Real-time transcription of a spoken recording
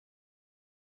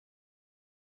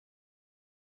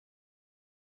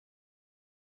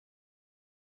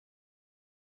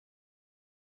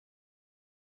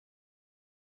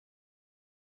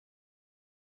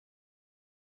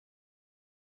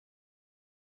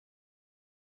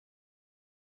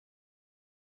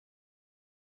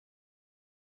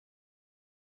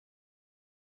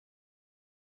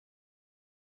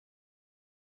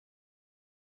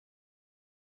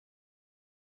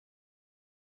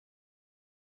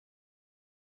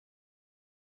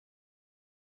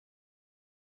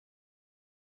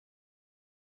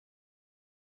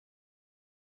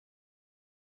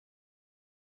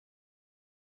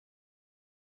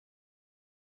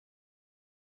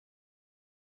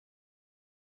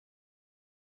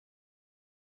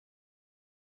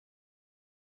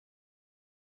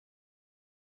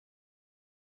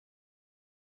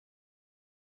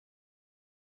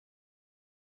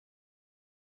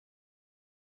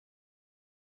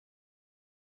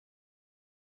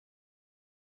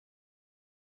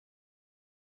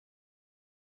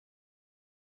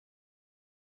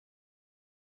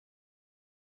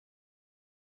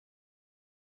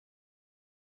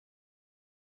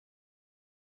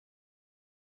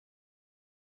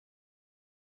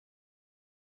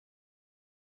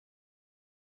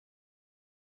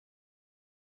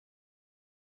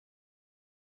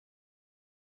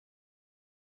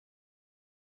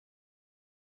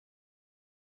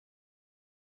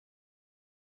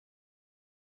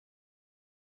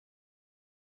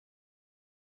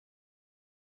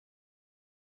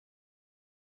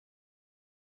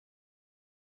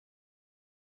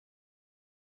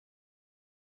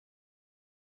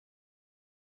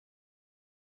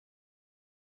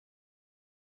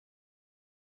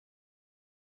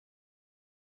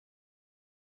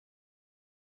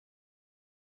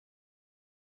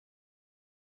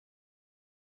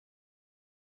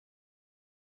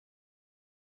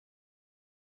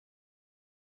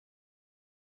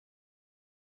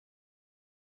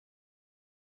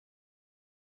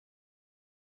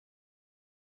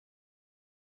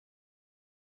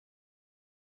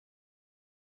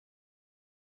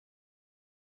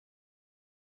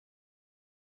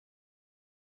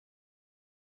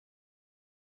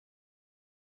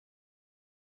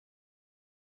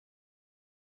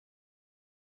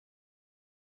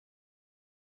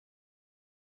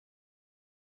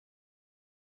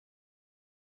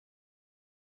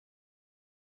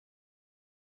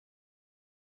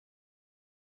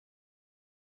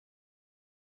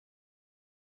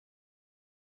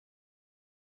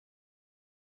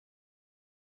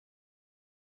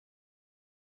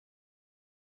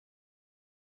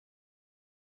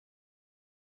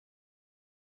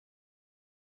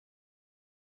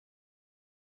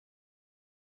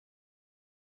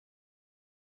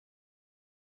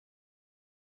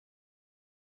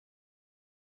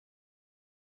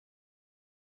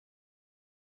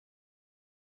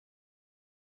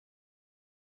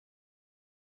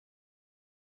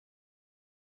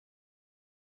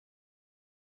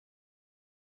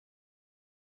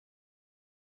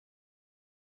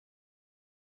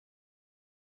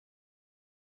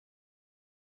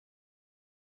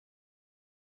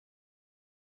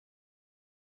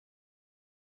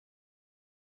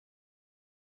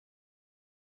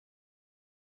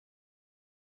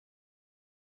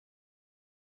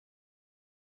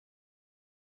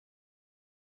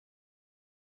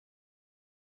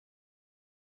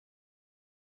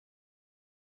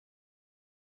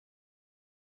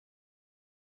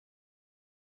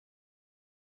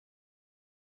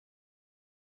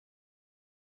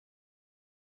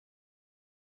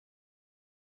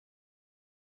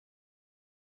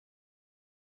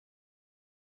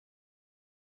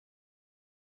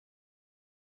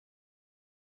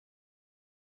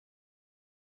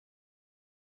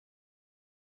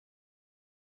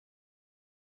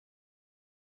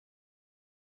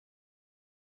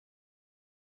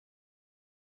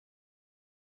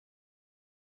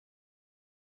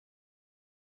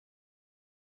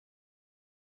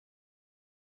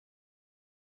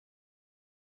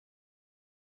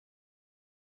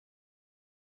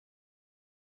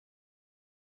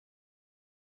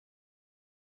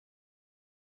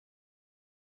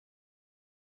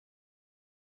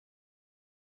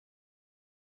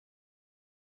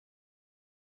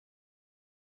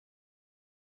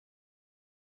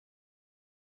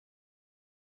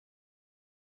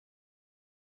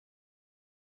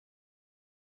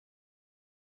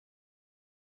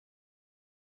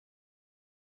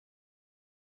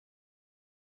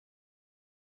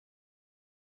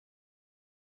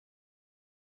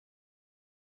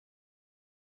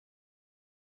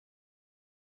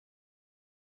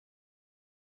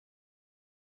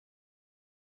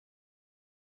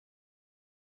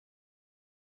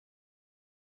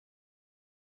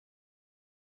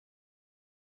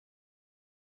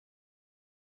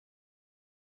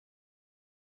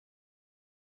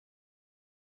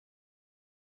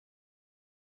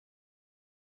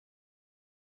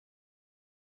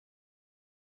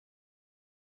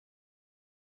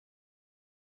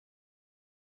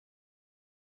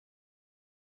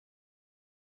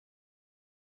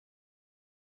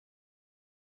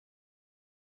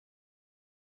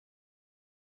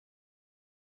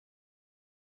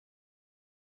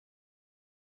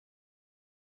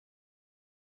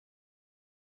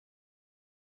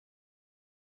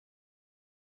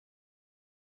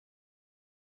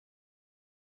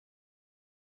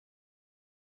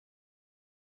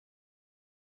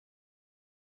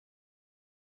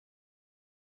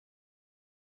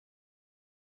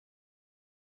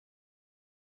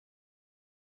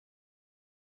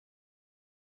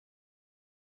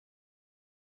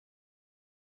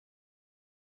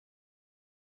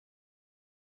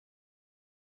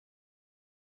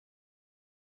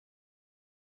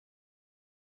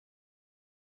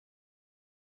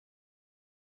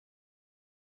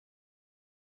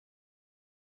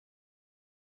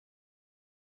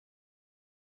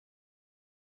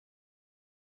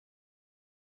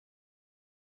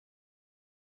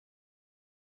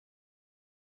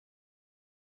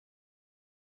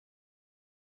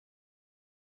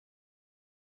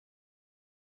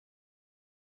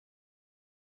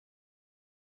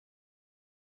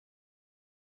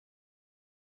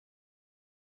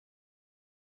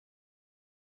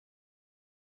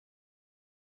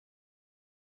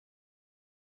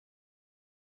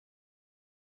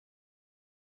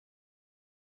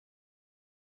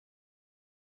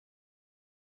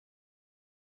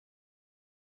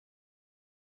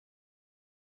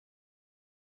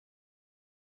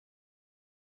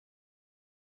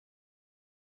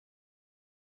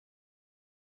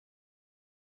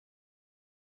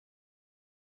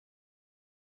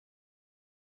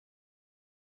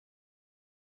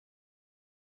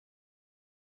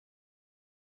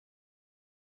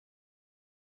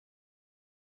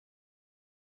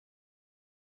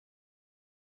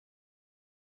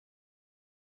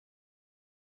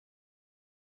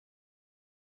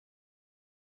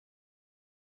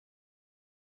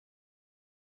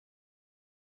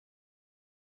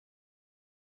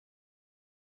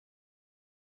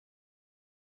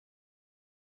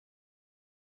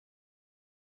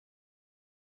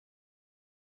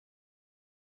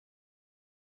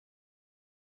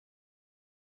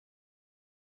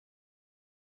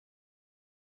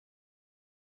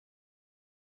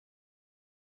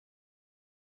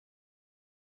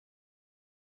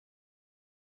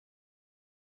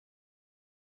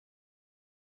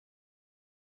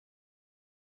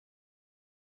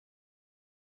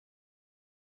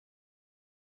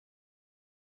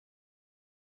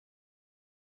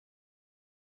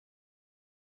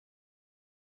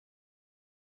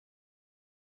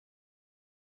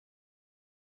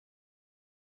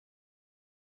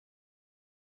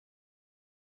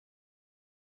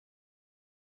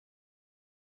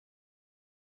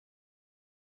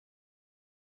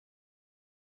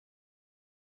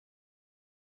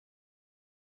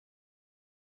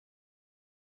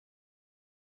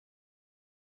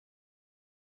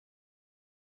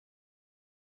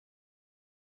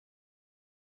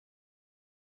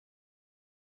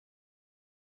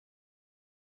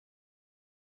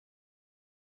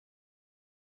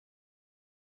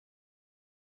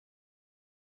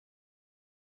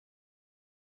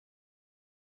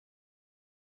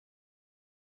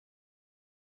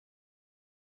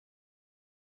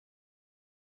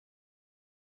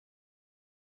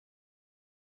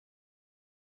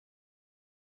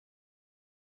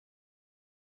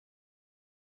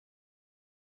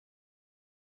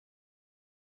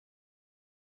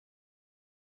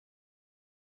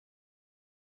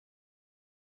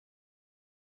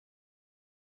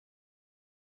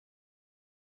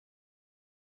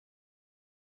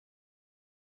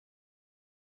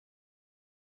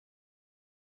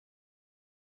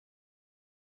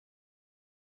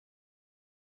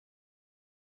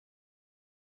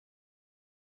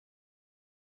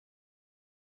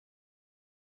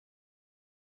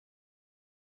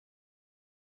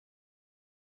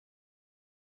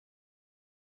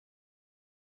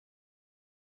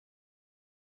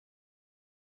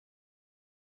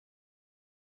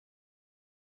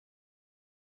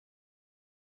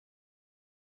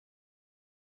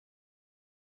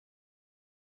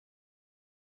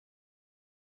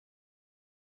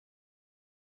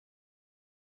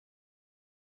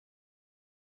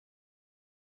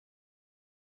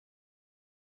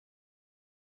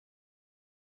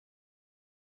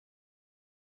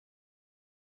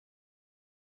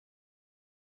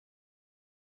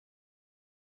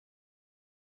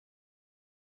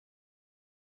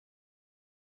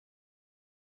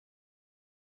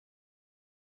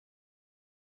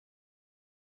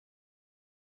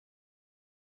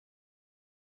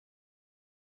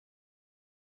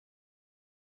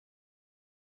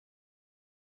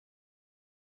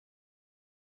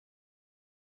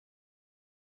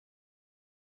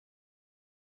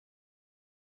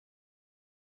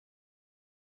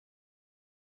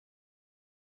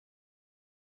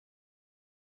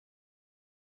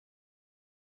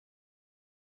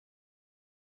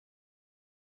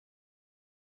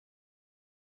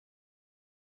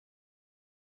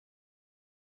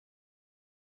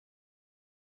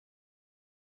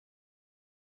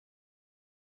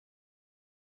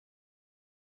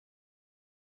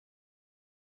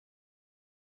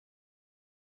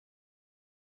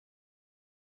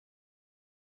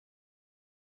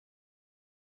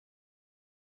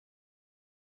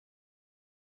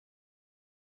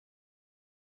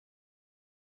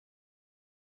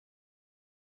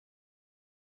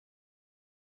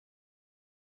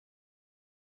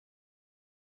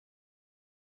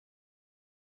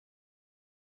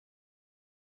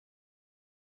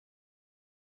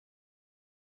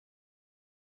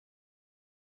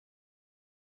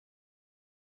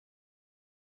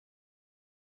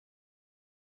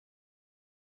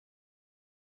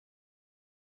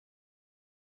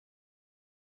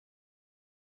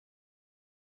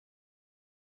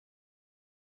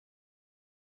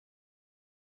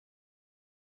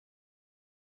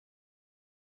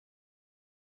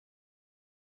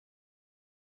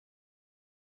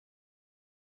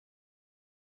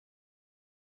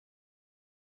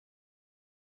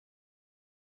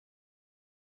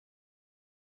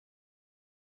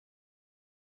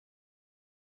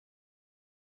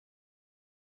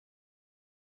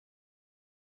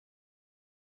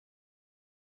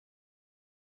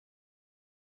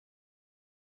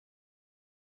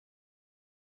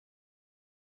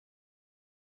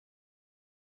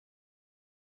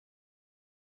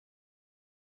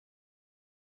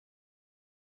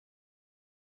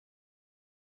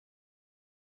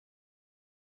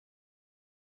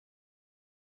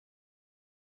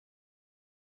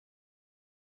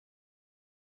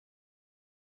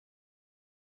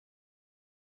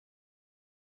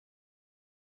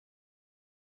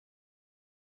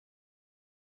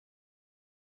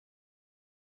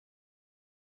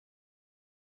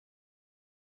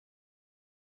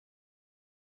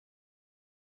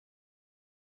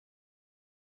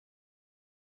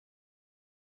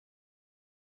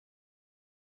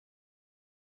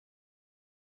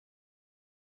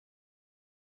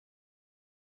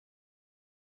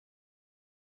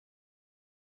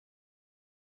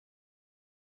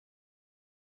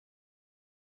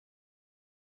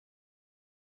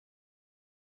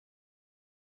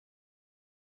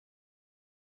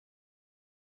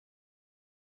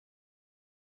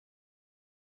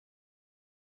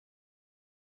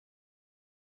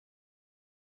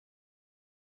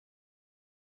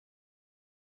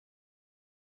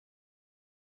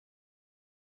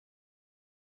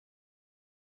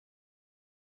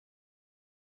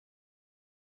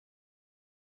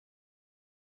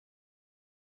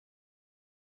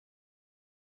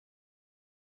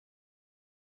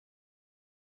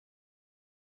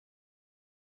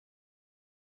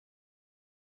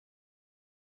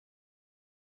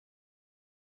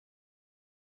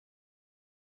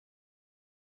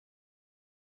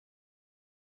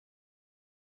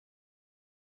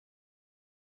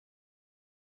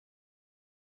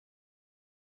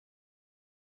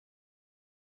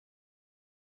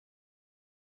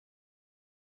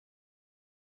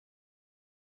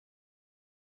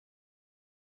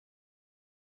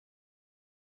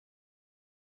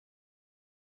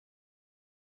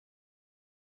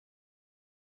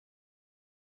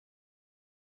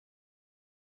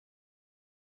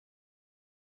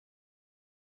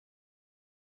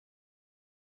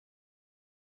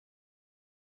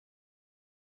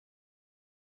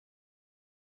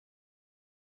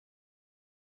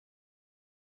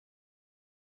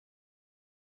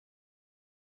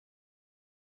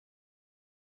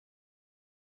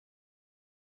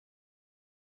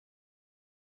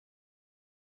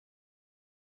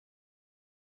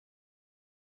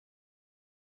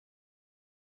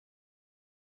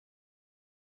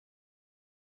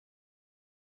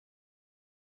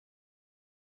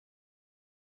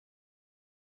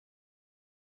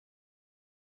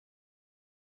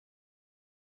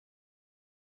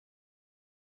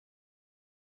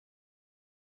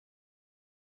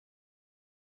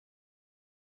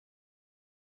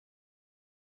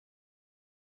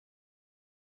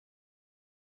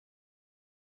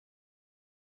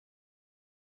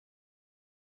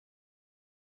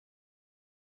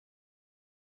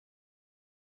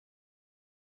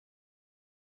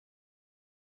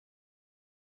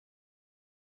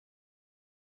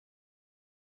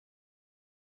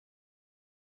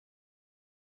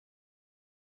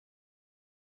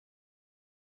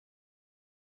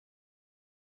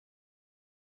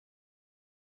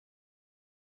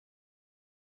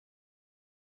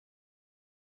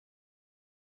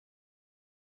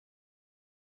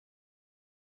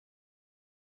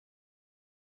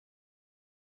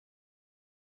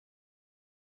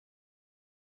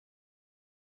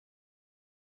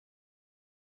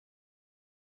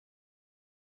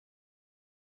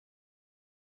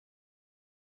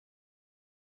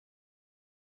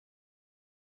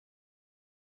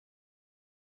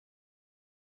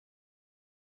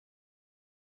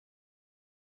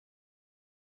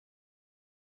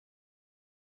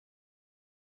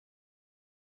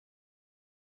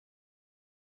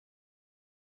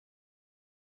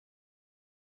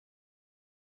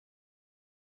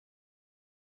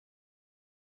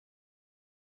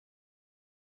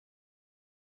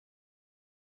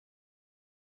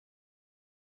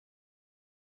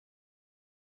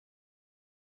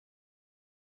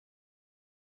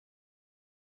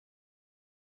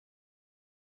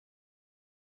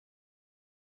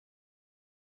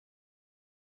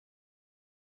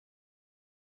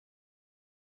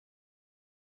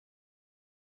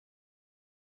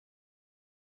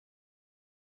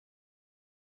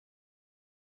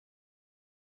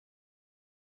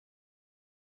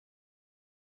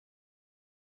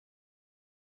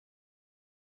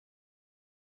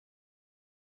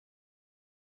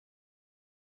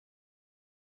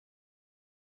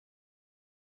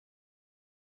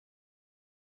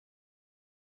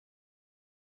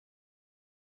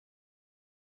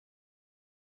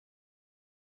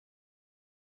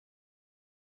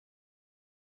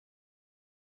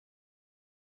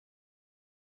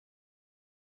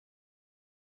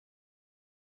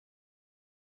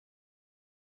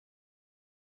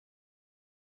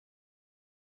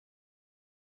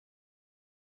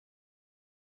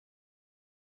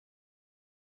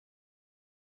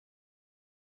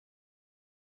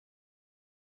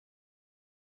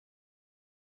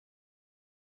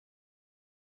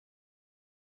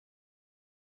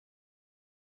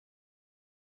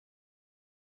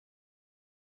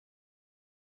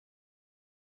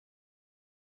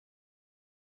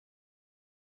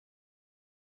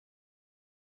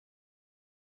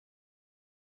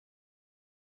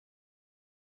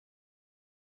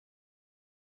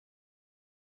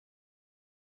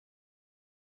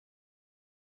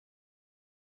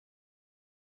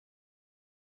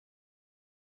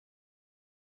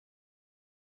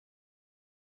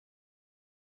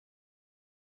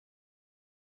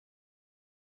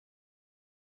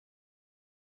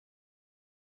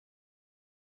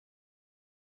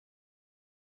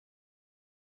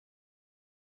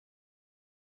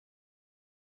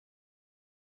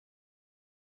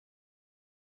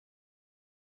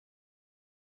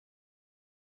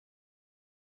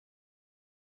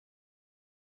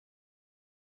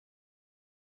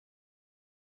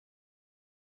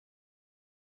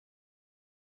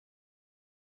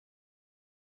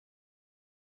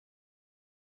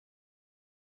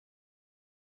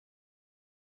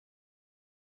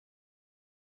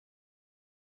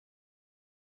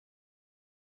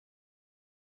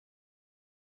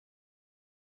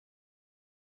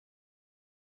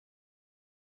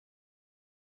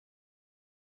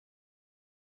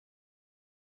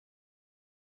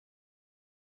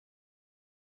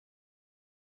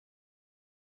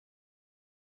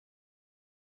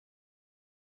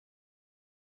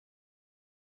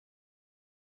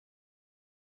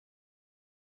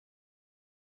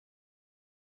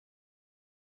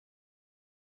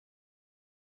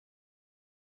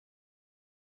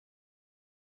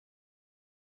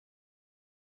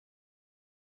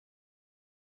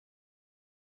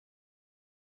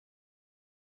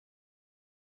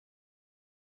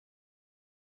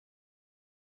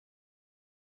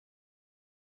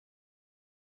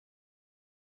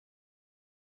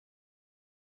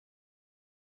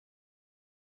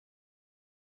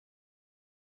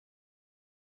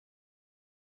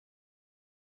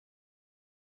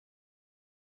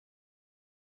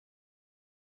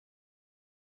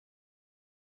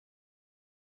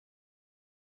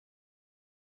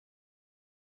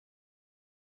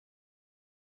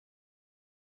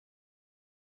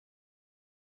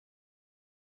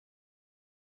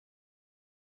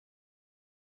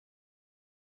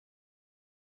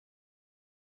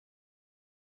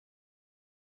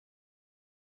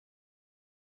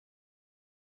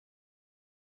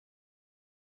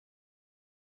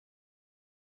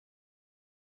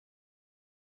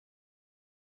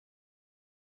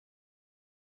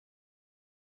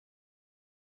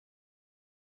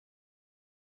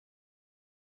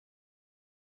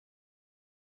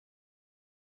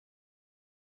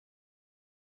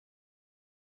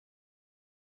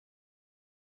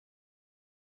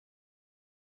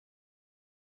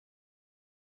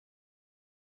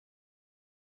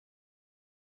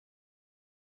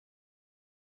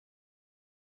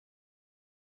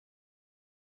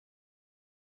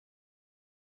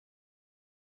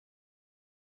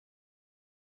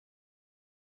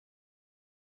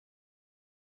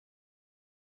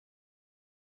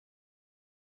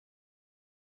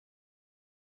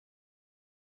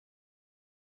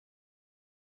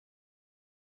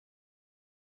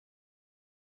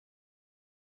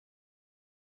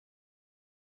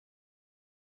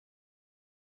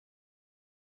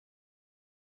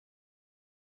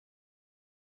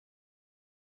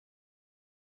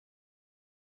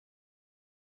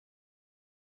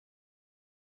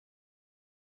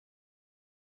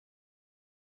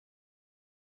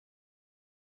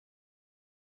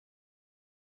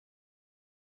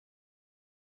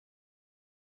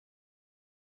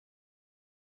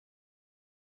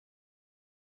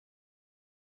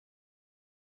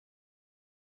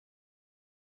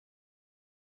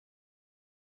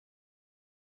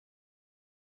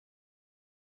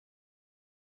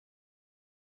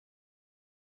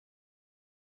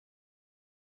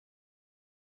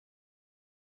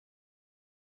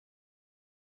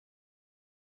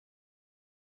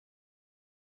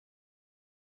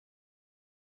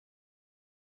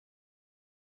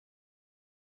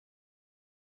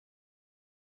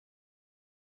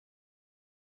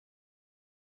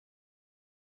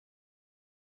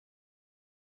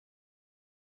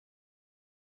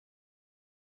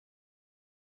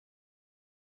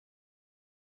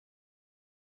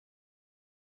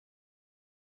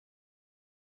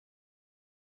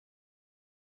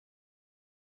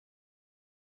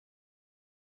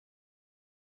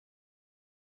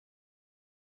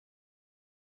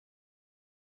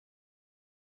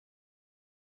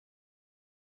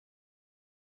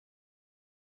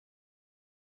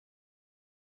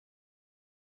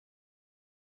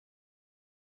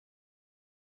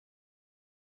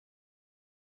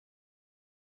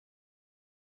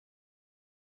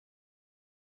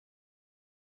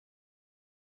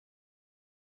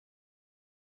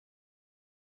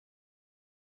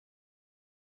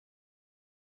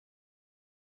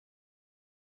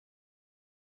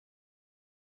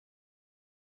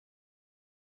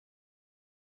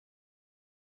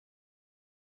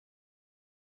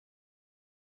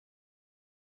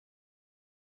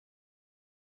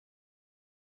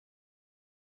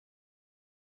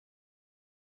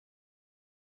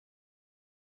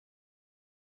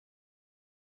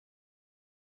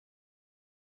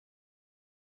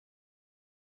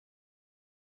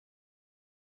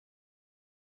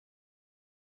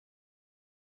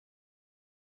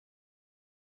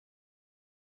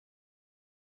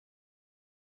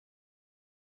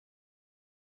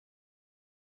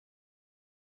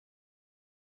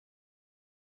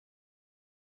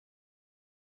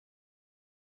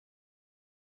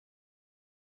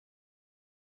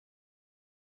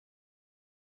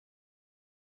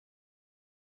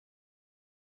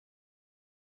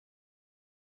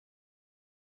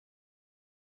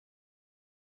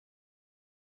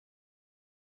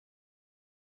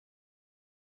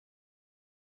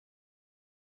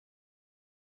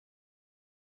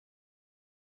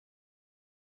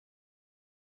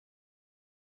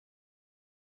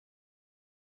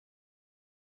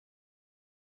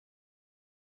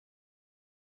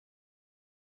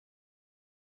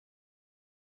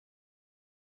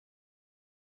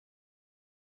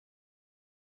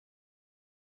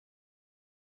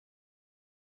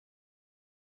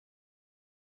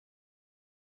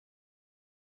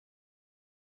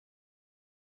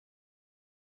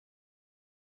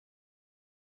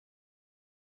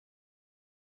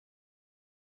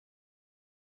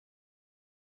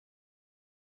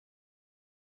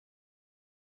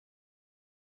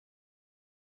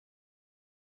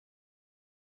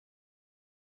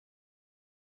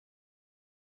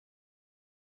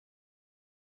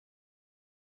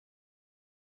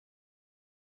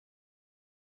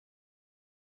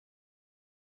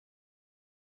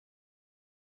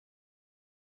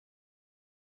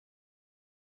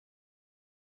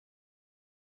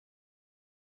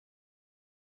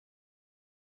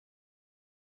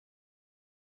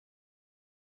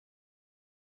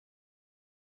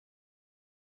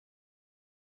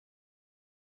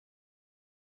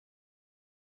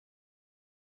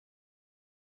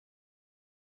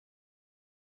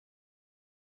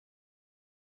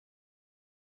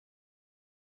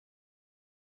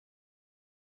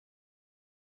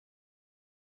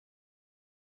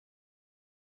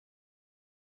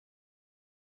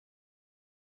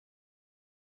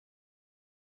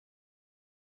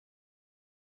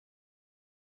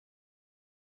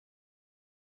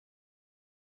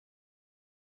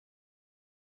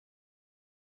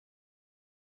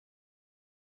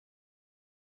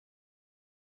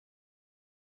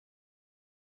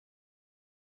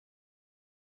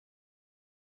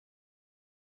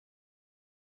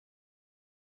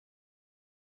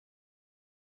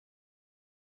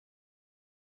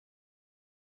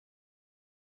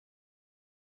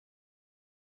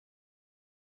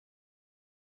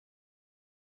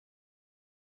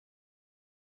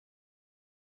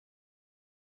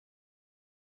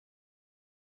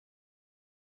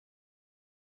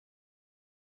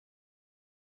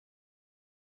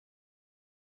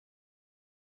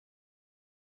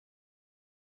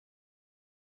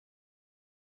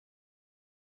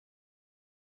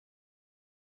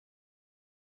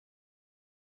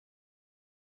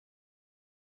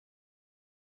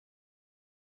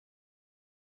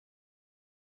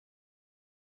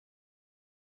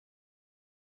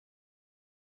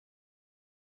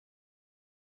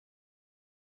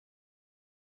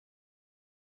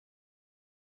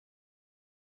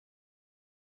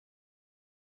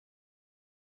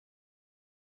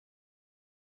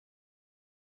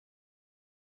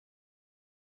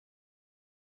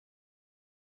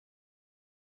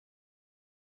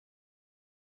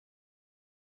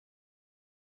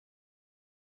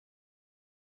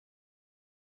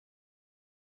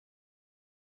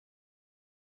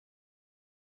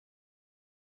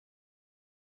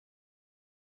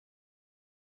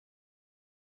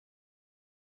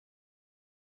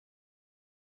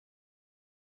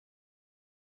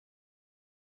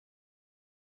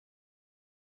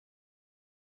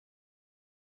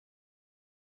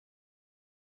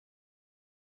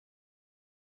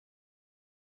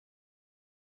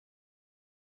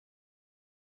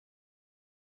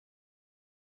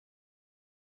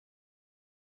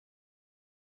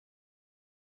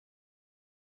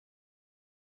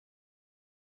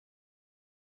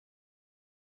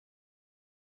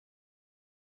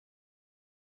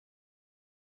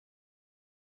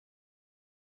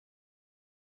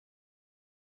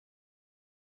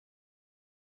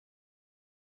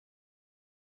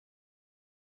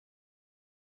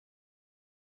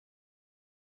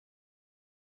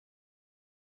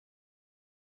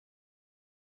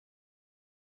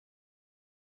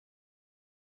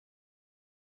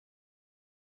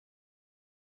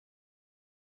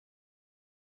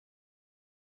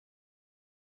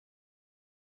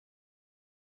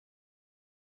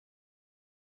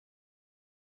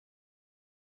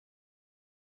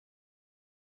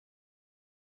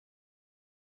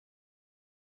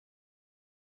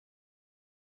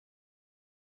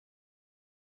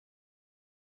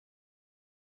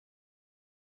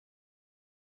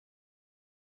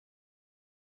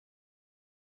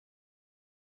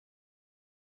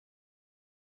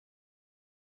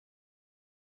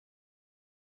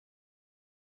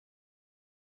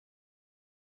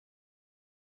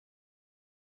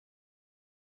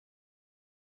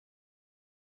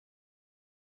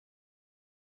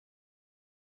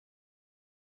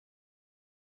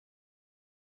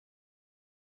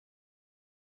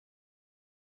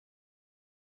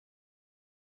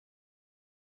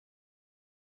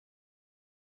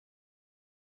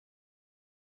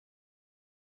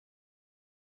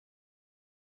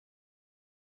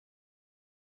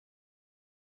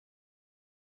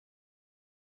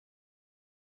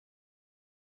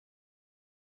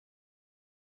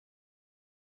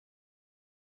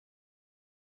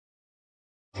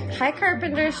Hi,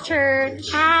 Carpenter's Church.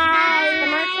 Hi. The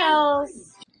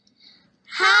Martells.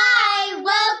 Hi,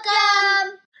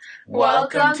 welcome.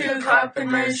 Welcome to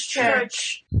Carpenter's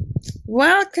Church.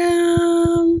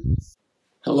 Welcome.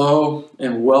 Hello,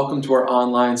 and welcome to our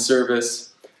online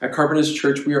service. At Carpenter's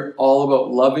Church, we are all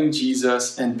about loving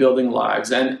Jesus and building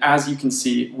lives. And as you can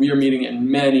see, we are meeting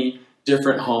in many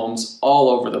different homes all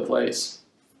over the place.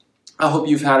 I hope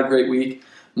you've had a great week.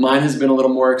 Mine has been a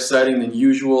little more exciting than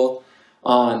usual.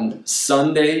 On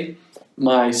Sunday,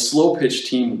 my slow pitch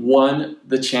team won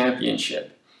the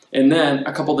championship. And then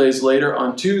a couple days later,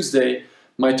 on Tuesday,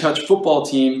 my touch football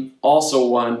team also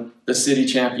won the city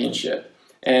championship.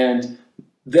 And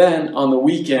then on the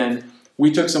weekend,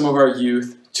 we took some of our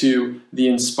youth to the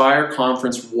Inspire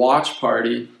Conference watch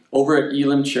party over at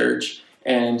Elim Church,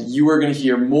 and you are going to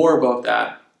hear more about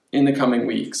that in the coming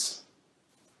weeks.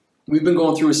 We've been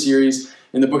going through a series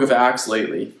in the book of Acts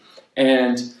lately,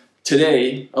 and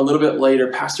today, a little bit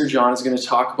later, Pastor John is going to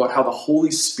talk about how the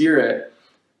Holy Spirit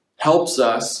helps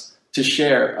us to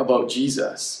share about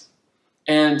Jesus.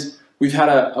 And we've had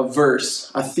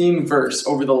a theme verse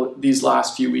over these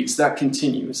last few weeks that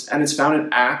continues, and it's found in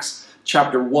Acts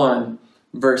chapter 1,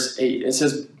 verse 8. It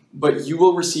says, "But you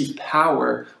will receive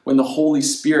power when the Holy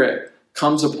Spirit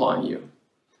comes upon you,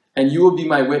 and you will be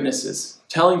my witnesses,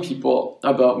 telling people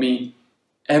about me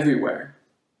everywhere."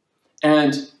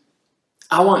 And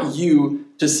I want you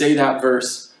to say that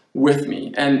verse with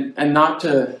me, and not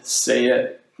to say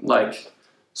it like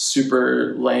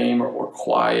super lame or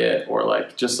quiet or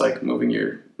like just like moving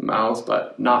your mouth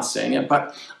but not saying it,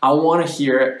 but I want to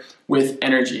hear it with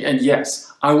energy. And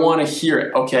yes, I want to hear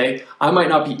it, okay? I might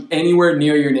not be anywhere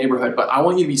near your neighborhood, but I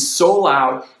want you to be so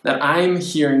loud that I'm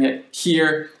hearing it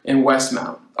here in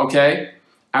Westmount, okay?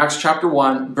 Acts chapter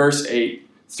 1, verse 8,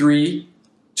 3,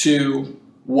 2,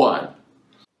 1.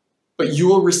 "But you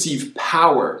will receive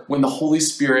power when the Holy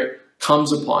Spirit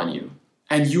comes upon you,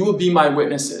 and you will be my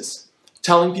witnesses,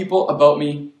 telling people about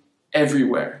me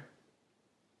everywhere."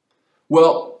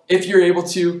 Well, if you're able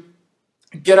to,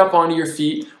 get up onto your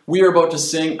feet. We are about to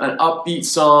sing an upbeat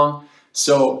song,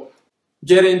 so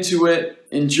get into it,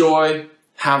 enjoy,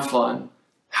 have fun.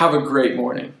 Have a great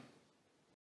morning.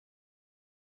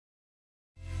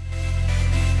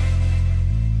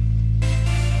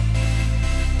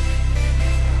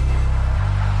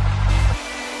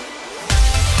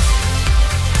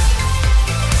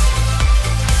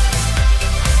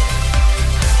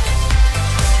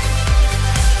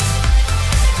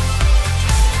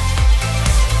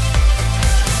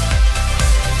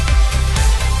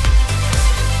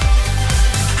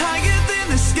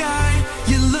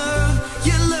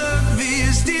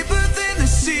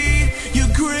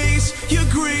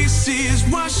 Is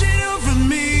washing over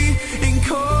me and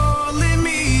calling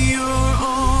me your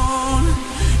own,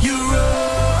 your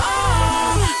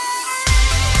own.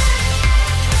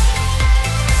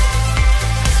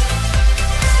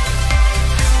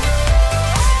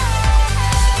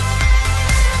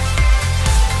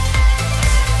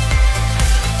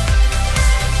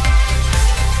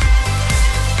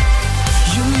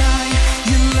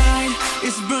 Your light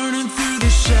is burning through the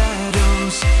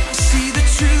shadows. See the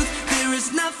truth. There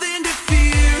is nothing to fear.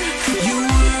 Your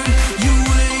word, your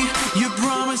way, your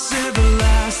promise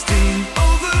everlasting.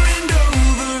 Over and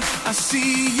over, I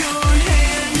see your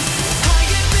hand.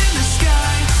 Higher than the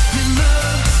sky, your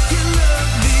love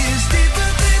is deeper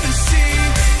than the sea.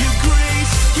 Your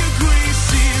grace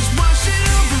is washing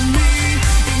over me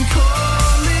and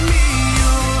calling me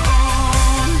your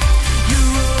own, your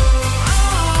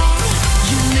own.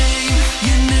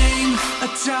 Your name, a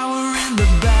tower in the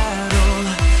battle.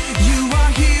 You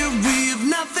are here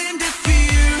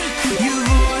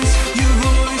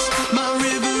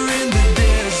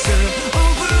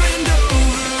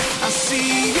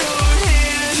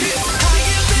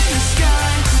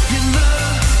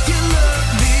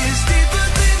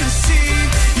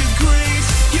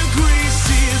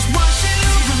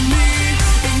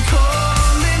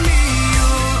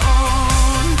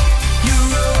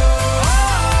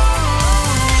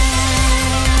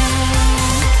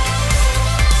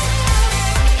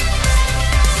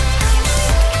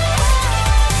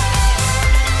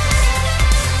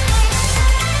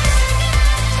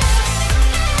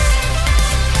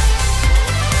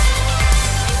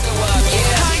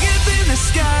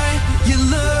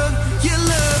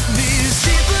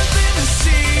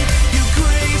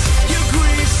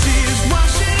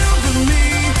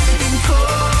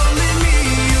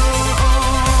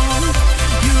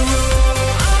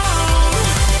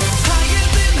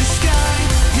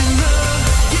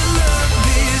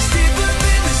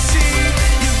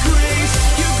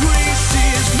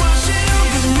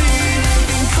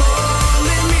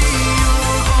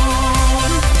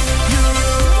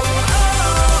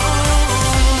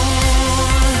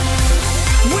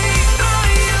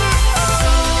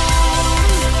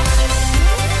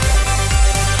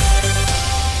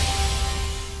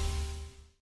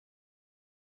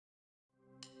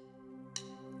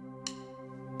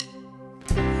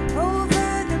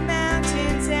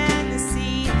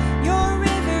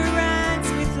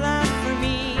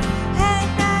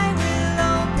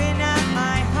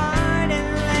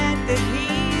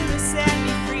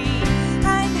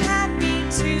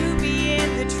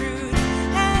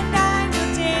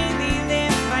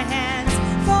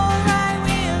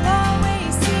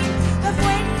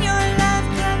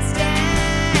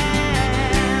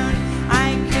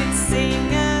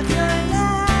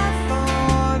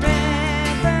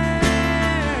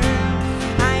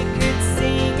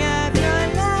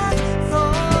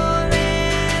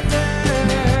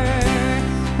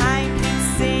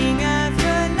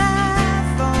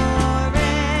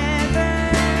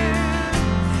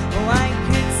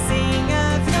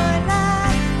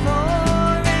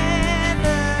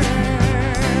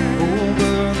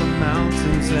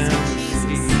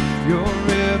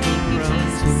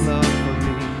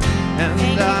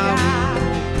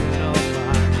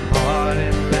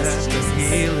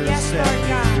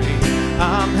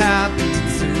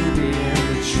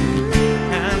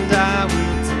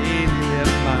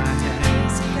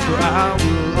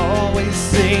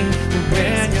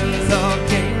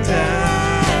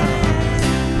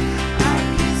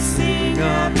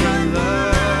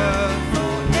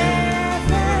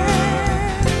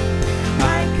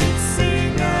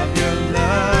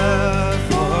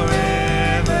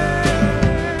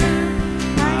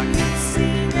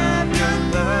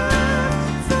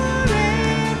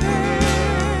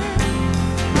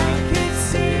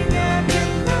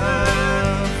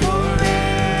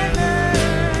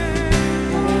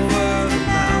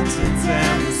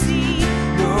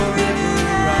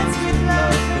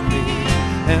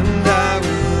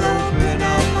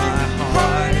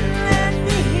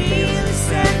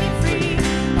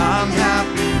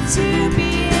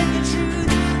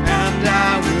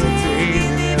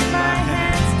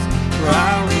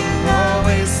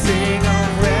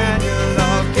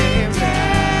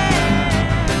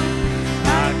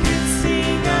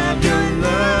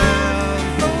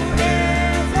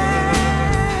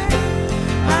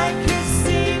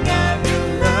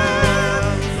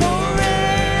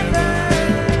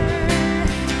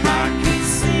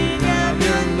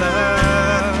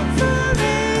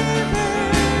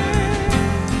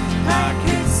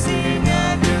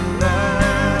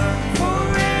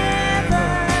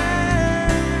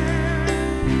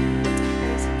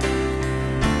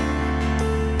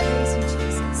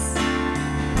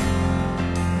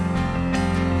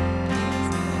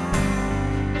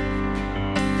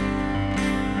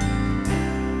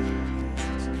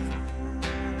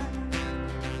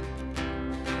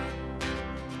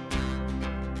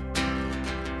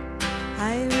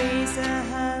I raise a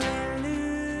hallelujah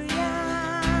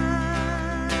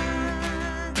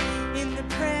in the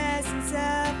presence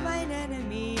of mine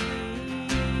enemies.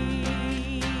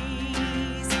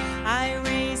 I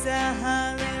raise a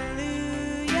hallelujah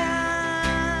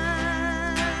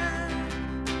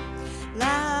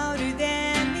louder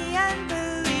than the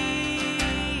unbelief.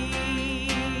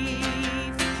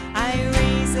 I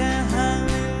raise a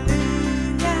hallelujah.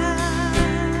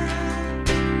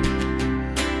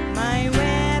 My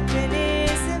weapon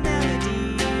is a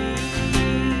melody.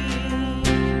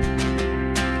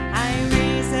 I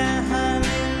raise a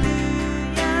hallelujah.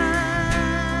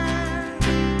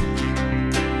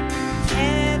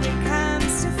 Heaven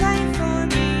comes to fight for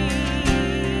me.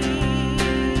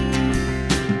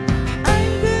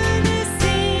 I'm gonna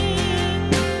sing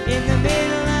in the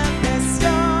middle of the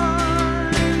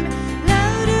storm.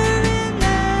 Louder and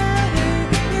louder,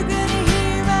 you're gonna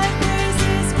hear my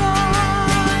praises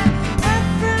roar. Up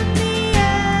from the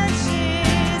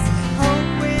ashes, hope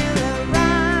will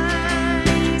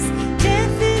arise.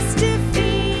 Death is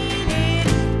defeated,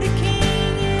 the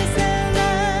King is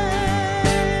alive.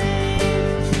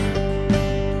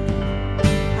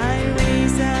 I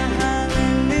raise a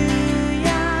hallelujah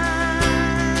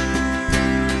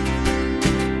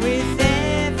with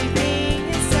everything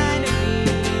inside of me.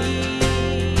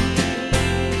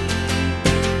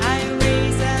 I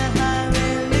raise a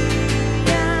hallelujah.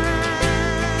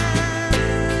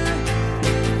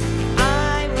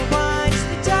 I will watch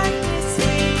the darkness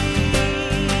flee.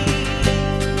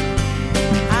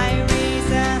 I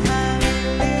raise a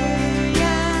hallelujah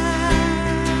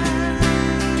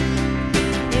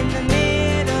in the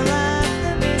middle of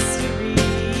the mystery.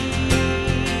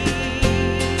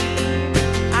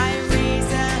 I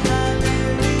raise a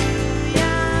hallelujah.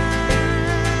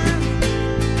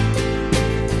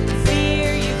 Fear,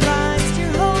 you've lost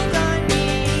your hold on me.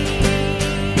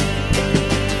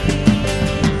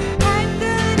 I'm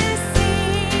gonna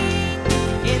sing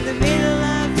in the middle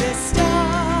of the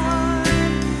storm.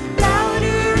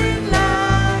 Louder and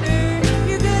louder,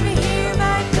 you're gonna hear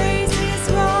my praises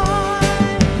roar.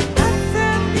 Up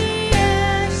from the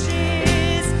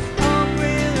ashes, hope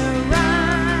will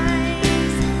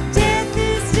arise. Death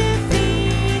is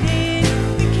defeated,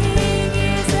 the King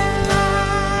is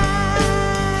alive.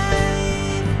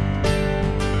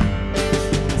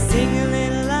 Sing a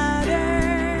little louder.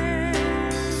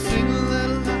 Sing a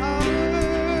little louder.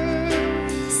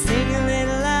 Sing a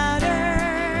little louder.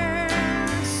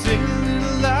 Sing a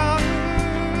little louder.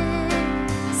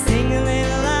 Sing a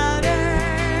little louder.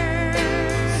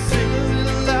 Sing a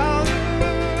little louder.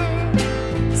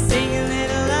 Sing a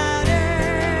little louder.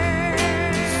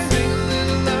 Sing a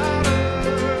little louder.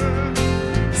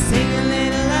 Sing a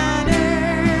little louder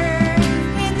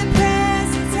in the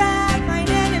presence of mine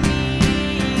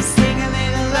enemies. Sing a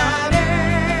little louder,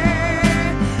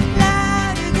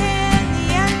 louder than the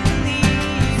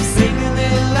unbelief. Sing a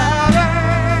little louder.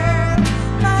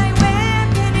 My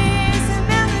weapon is a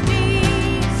melody.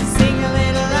 Sing a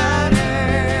little louder.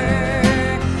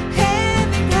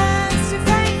 Heaven comes to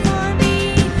fight for me.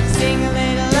 Sing a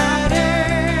little louder.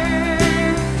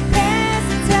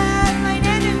 Presence of mine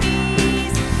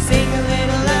enemies. Sing a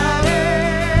little louder,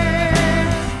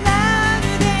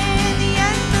 louder than the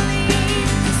unbelief.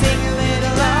 Sing a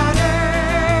little louder.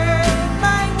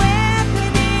 My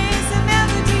weapon is a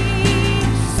melody.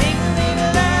 Sing a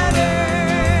little louder.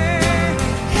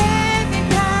 Heaven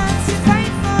comes to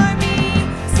fight for me.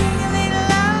 Sing a little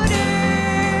louder.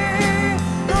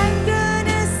 I'm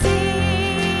gonna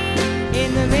sing in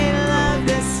the middle of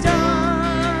the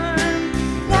storm.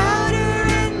 Louder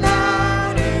and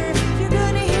louder, you're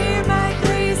gonna hear my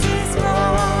praises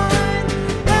roar.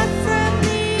 Up from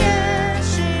the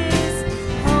ashes,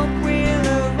 hope will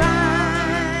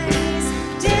arise.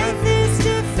 Death is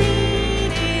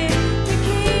defeated, the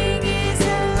King is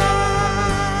alive.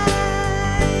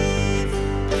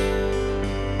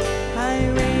 I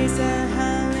raise a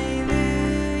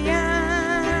hallelujah.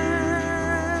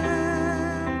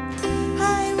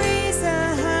 I raise a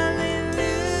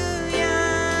hallelujah.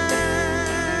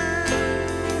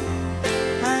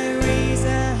 I raise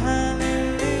a hallelujah.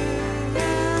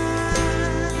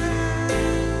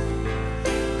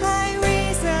 I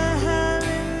raise a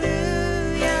hallelujah.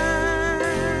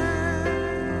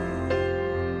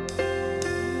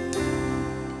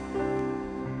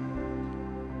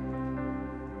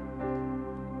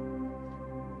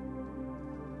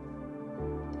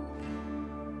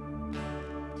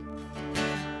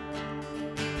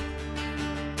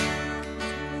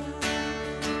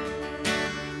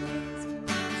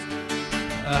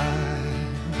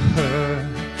 I've heard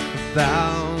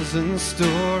 1,000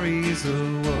 stories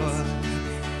of what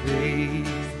They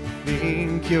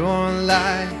think you're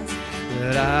light,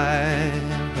 but I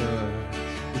heard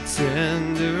the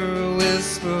tender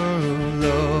whisper of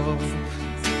love.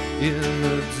 In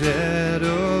the dead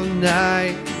of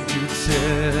night, you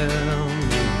tell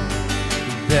me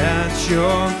that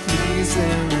you're pleased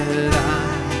and that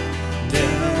I'm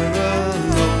never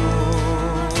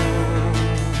alone.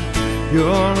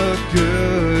 You're a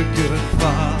good, good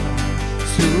Father.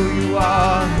 It's who you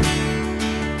are.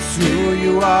 It's who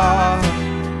you are.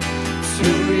 It's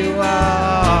who you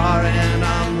are. And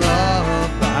I'm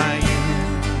loved by you.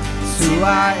 It's who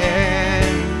I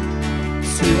am.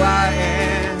 It's who I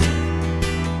am.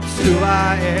 It's who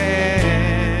I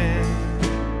am.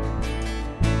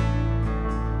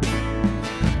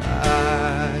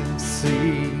 I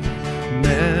see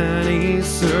many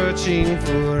searching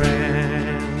for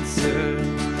answers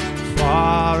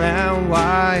far and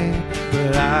wide,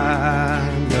 but I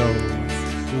know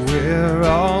we're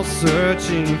all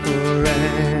searching for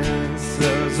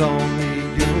answers. Only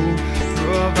you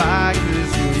provide,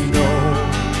 'cause you know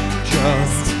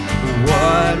just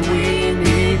what we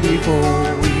need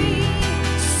before we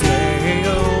say a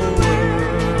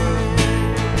word.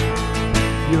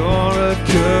 You're a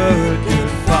good,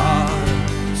 good Father.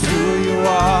 It's who you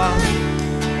are.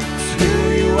 It's who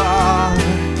you are.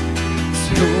 It's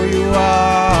who you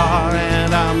are.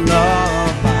 And I'm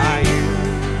loved by you.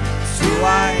 It's who I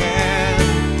am.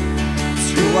 It's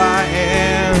who I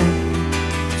am.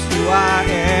 It's who I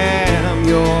am.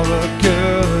 You're a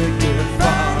good, good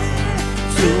Father.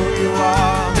 It's who you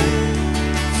are.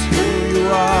 It's who you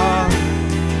are.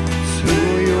 It's who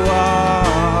you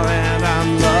are. And I'm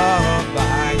loved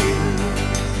by you.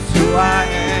 It's who I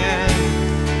am.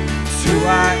 It's who I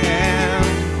am.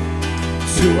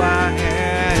 It's who I am.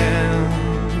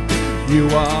 You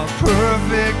are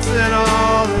perfect in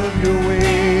all of your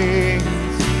ways.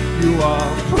 You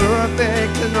are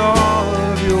perfect in all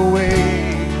of your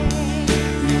ways.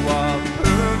 You are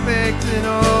perfect in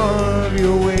all of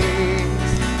your ways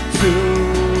to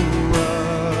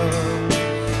us.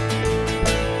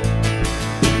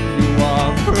 You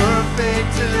are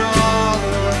perfect in all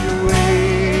of your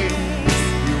ways.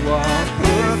 You are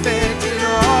perfect in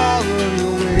all of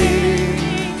your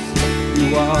ways. You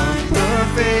are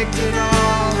perfect in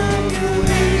all of your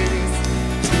ways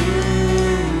to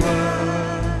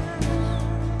us.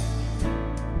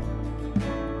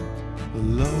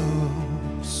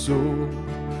 Love so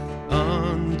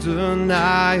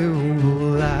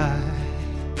undeniable,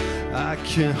 I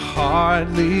can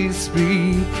hardly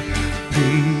speak.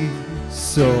 Peace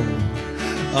so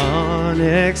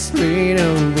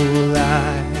unexplainable,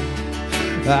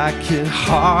 I can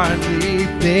hardly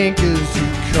think as you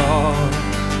call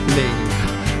me.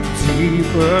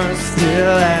 Deeper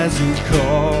still as you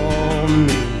call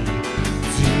me.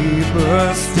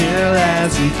 Deeper still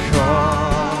as you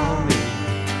call me.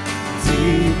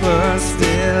 Deeper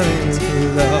still into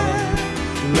love.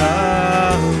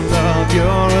 Love, love,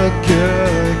 you're a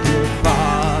good, good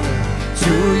Father. It's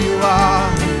who you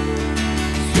are.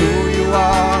 It's who you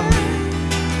are.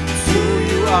 It's who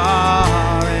you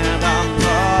are. And I'm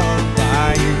loved by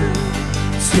you.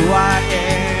 It's who I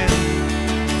am.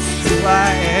 It's who I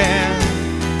am.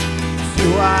 It's who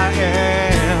I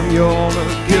am. You're a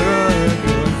good,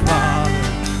 good Father.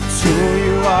 It's who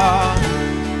you are.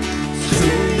 It's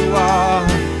who you are.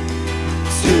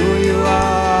 It's who you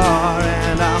are.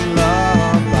 And I'm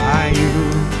loved by you.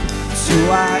 It's who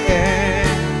I am.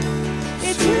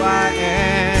 It's who I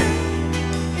am.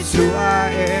 It's who I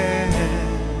am.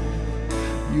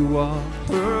 You are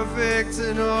perfect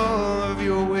in all of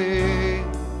your ways.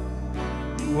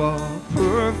 You are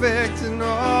perfect in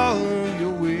all of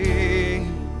your ways.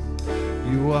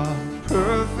 You are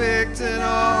perfect in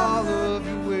all of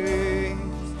your ways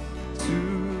to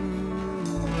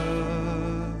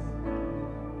us.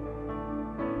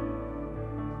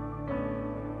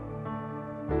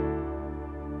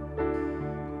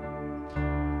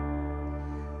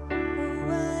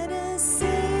 What a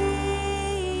Savior.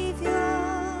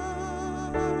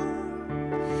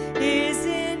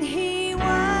 Isn't he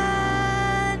wonderful?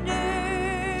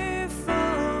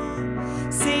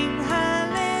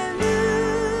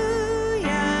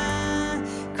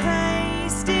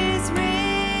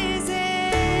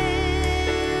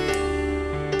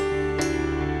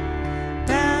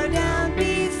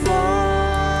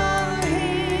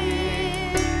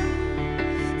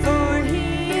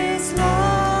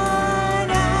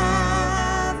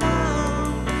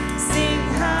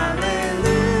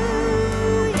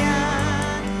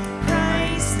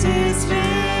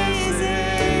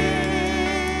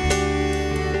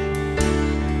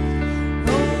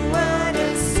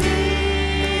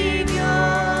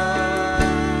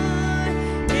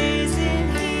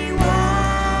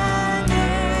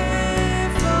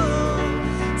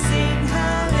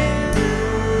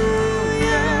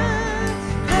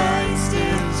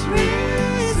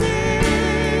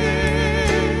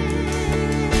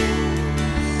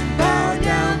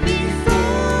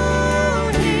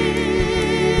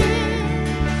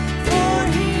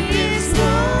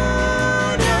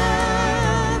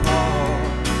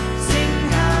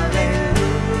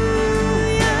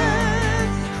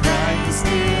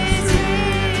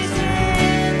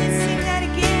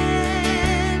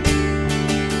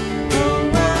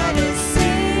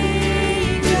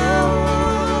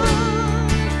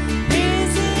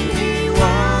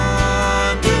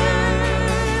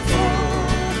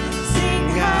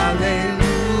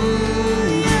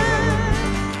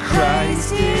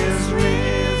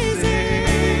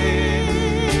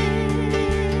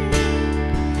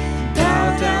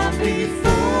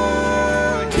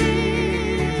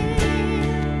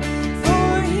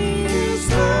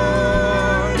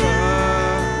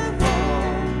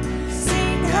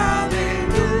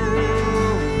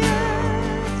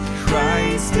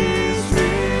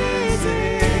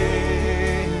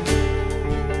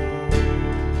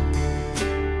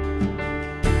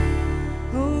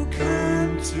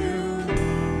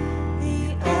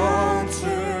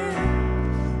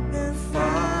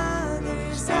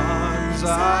 arms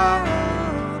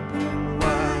are open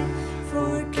wide.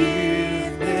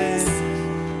 Forgiveness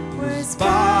was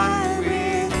bought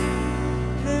with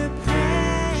the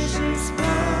precious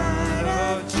blood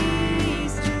of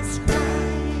Jesus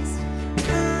Christ.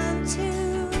 Come to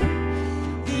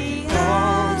the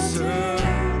Altar,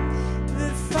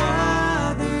 the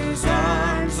Father's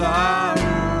arms are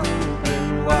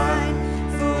open wide.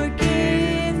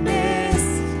 Forgiveness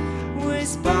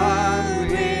was bought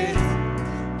with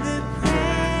the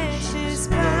precious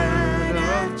blood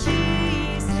of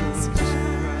Jesus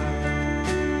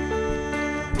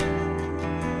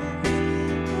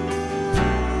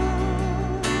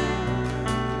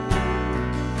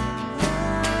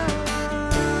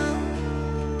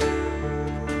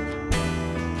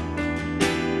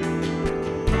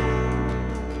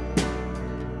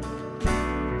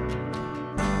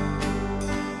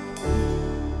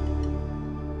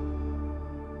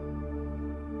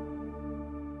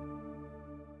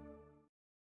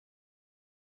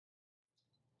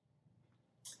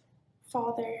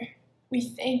Father, we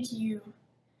thank you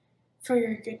for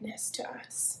your goodness to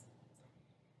us.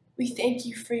 We thank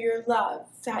you for your love,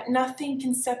 that nothing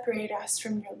can separate us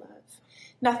from your love.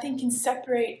 Nothing can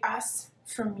separate us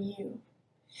from you.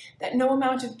 That no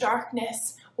amount of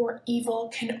darkness or evil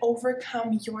can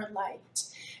overcome your light.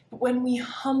 But when we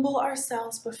humble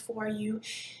ourselves before you,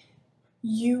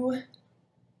 you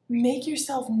make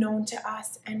yourself known to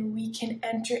us and we can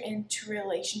enter into a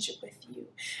relationship with you,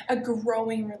 a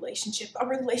growing relationship, a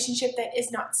relationship that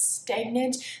is not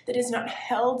stagnant, that is not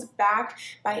held back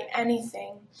by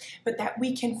anything, but that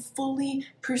we can fully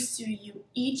pursue you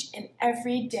each and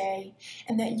every day,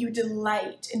 and that you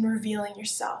delight in revealing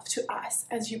yourself to us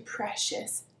as your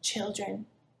precious children.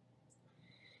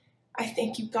 I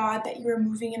thank you, God, that you are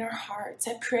moving in our hearts.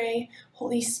 I pray,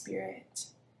 Holy Spirit,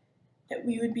 that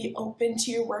we would be open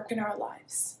to your work in our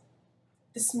lives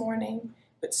this morning,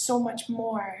 but so much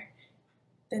more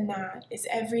than that is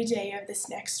every day of this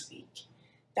next week,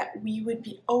 that we would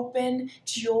be open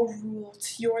to your rule,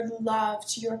 to your love,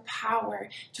 to your power,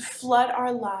 to flood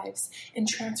our lives and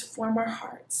transform our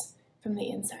hearts from the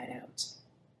inside out.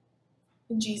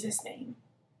 In Jesus' name,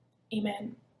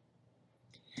 amen.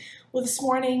 Well, this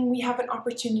morning we have an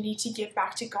opportunity to give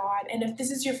back to God, and if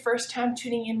this is your first time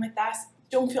tuning in with us,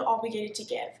 don't feel obligated to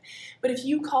give. But if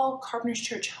you call Carpenter's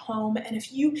Church home and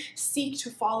if you seek to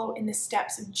follow in the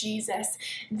steps of Jesus,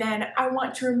 then I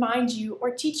want to remind you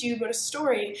or teach you about a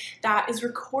story that is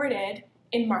recorded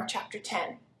in Mark chapter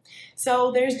 10.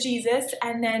 So there's Jesus,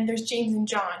 and then there's James and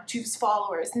John, two of his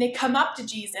followers, and they come up to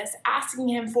Jesus asking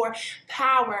him for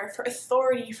power, for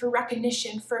authority, for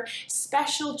recognition, for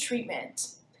special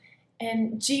treatment.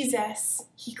 And Jesus,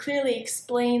 he clearly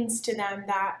explains to them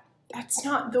that that's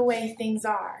not the way things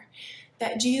are.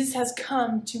 That Jesus has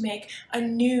come to make a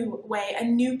new way, a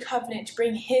new covenant, to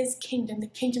bring his kingdom, the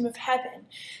kingdom of heaven,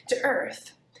 to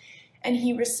earth. And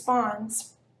he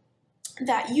responds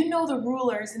that you know the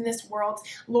rulers in this world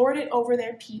lord it over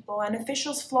their people, and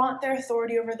officials flaunt their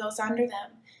authority over those under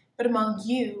them. But among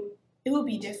you, it will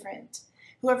be different.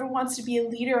 Whoever wants to be a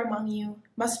leader among you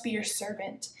must be your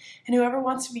servant, and whoever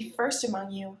wants to be first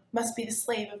among you must be the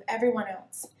slave of everyone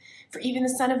else. For even the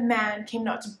Son of Man came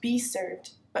not to be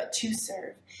served, but to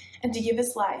serve, and to give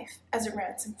his life as a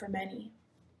ransom for many.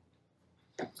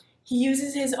 He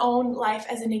uses his own life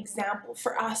as an example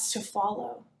for us to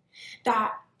follow.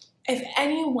 That if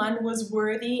anyone was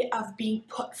worthy of being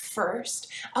put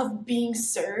first, of being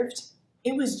served,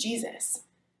 it was Jesus.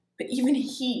 But even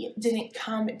he didn't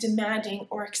come demanding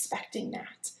or expecting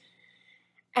that.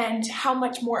 And how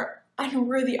much more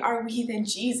unworthy are we than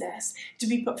Jesus to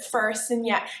be put first, and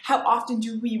yet how often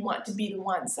do we want to be the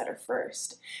ones that are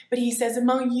first? But he says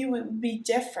among you it would be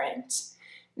different,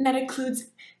 and that includes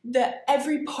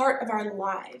every part of our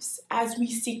lives as we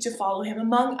seek to follow him.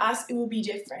 Among us it will be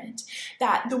different,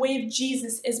 that the way of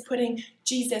Jesus is putting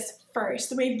Jesus first,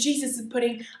 the way of Jesus is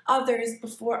putting others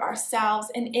before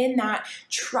ourselves, and in that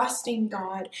trusting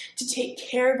God to take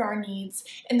care of our needs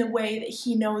in the way that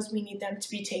he knows we need them to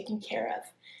be taken care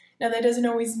of. Now, that doesn't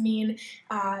always mean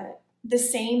the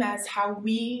same as how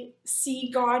we see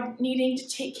God needing to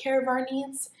take care of our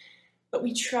needs, but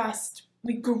we trust,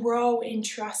 we grow in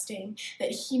trusting that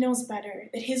he knows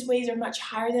better, that his ways are much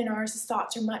higher than ours, his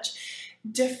thoughts are much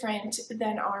different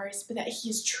than ours, but that he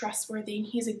is trustworthy and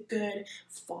he's a good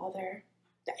father,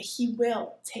 that he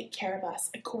will take care of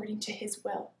us according to his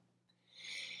will.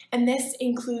 And this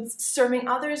includes serving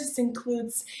others, this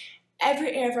includes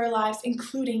every area of our lives,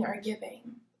 including our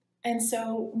giving. And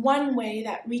so one way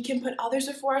that we can put others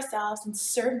before ourselves and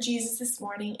serve Jesus this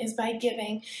morning is by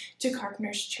giving to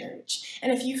Carpenter's Church.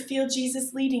 And if you feel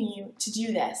Jesus leading you to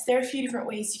do this, there are a few different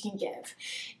ways you can give.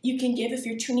 You can give if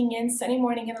you're tuning in Sunday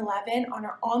morning at 11 on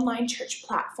our online church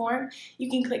platform. You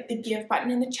can click the give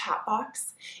button in the chat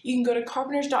box. You can go to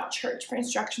carpenters.church for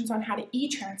instructions on how to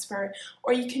e-transfer,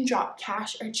 or you can drop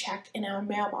cash or check in our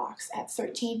mailbox at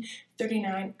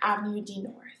 1339 Avenue D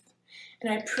North.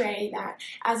 And I pray that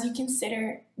as you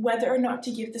consider whether or not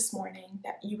to give this morning,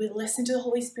 that you would listen to the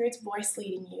Holy Spirit's voice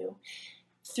leading you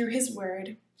through His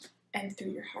Word and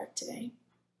through your heart today.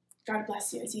 God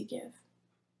bless you as you give.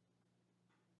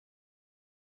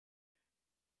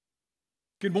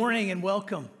 Good morning and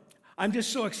welcome. I'm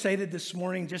just so excited this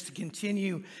morning just to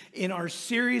continue in our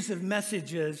series of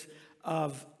messages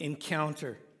of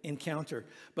Encounter.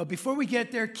 But before we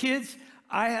get there, kids,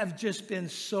 I have just been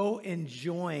so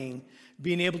enjoying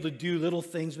being able to do little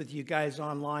things with you guys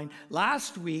online.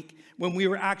 Last week, when we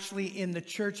were actually in the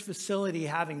church facility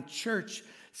having church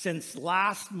since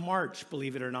last March,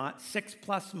 believe it or not,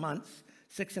 6+ months,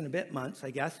 6 and a bit months, I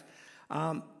guess,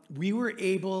 we were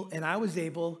able, and I was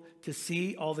able to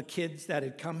see all the kids that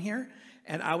had come here,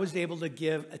 and I was able to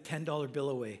give a $10 bill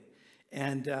away.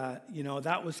 And,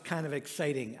 that was kind of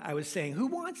exciting. I was saying, who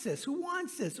wants this? Who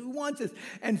wants this? Who wants this?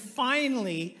 And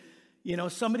finally,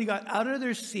 somebody got out of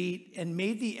their seat and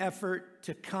made the effort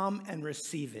to come and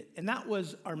receive it. And that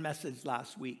was our message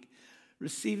last week,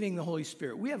 receiving the Holy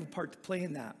Spirit. We have a part to play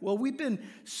in that. Well, we've been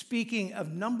speaking a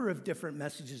number of different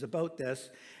messages about this,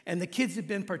 and the kids have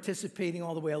been participating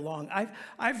all the way along.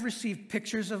 I've received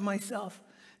pictures of myself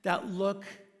that look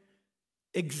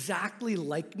exactly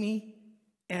like me.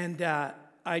 And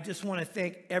I just want to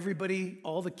thank everybody,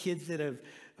 all the kids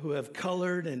who have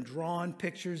colored and drawn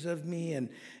pictures of me and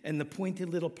the pointed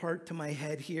little part to my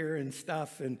head here and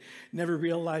stuff, and never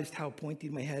realized how pointy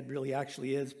my head really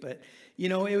actually is. But,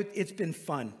 it's been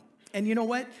fun. And you know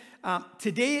what?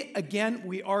 Today, again,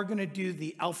 we are going to do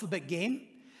the alphabet game.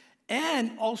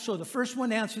 And also, the first one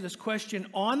to answer this question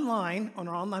online, on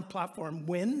our online platform,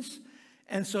 wins.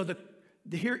 And so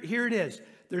here it is.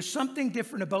 There's something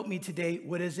different about me today.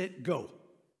 What is it? Go.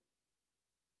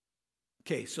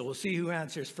 Okay, so we'll see who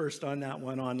answers first on that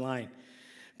one online.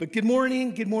 But good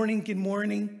morning.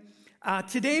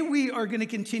 Today we are going to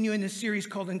continue in this series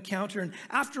called Encounter. And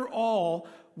after all,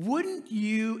 wouldn't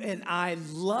you and I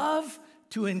love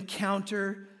to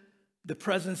encounter the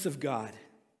presence of God?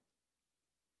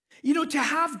 To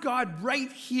have God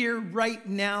right here, right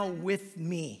now with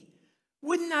me.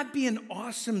 Wouldn't that be an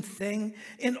awesome thing?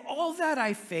 In all that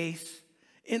I face,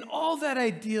 in all that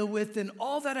I deal with, in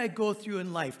all that I go through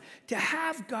in life, to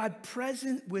have God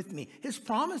present with me. His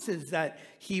promise is that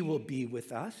He will be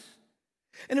with us.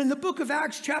 And in the book of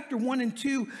Acts, chapter 1 and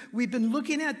 2, we've been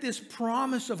looking at this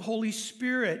promise of Holy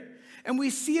Spirit, and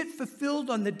we see it fulfilled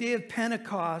on the day of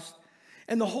Pentecost.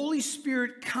 And the Holy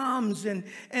Spirit comes, and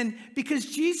because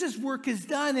Jesus' work is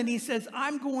done, and He says,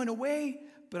 I'm going away,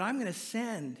 but I'm going to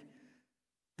send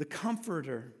the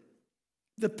Comforter,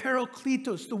 the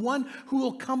Parakletos, the one who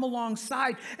will come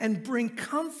alongside and bring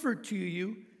comfort to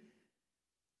you.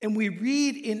 And we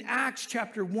read in Acts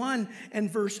chapter 1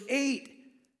 and verse 8,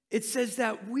 it says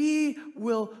that we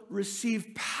will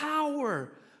receive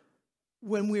power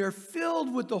when we are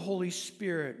filled with the Holy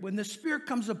Spirit, when the Spirit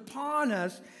comes upon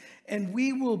us, and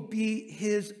we will be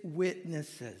His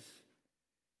witnesses.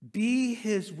 Be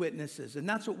His witnesses. And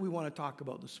that's what we want to talk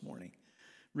about this morning.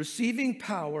 Receiving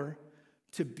power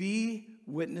to be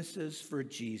witnesses for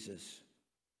Jesus.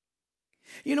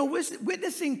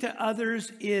 Witnessing to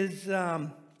others is,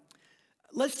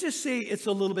 let's just say it's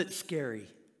a little bit scary.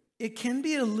 It can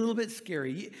be a little bit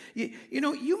scary.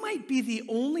 You might be the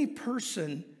only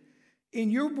person in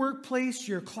your workplace,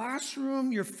 your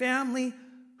classroom, your family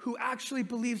who actually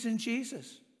believes in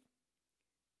Jesus.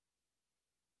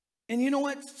 And you know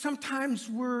what? Sometimes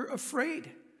we're afraid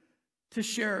to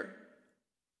share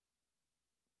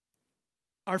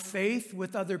our faith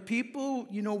with other people.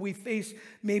 We face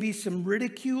maybe some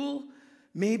ridicule,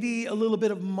 maybe a little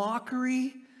bit of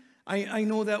mockery. I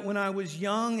know that when I was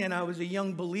young and I was a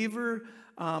young believer,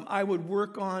 I would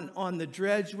work on the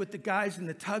dredge with the guys in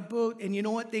the tugboat. And you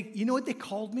know what they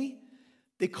called me?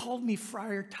 They called me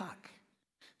Friar Tuck.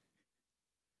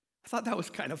 I thought that was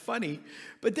kind of funny.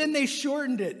 But then they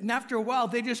shortened it. And after a while,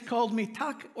 they just called me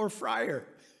Tuck or Friar.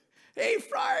 Hey,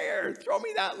 Friar, throw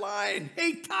me that line.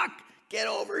 Hey, Tuck, get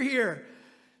over here.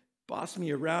 Boss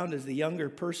me around as the younger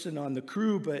person on the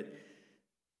crew,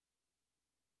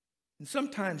 and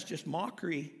sometimes just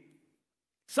mockery.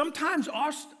 Sometimes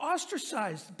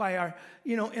ostracized by our,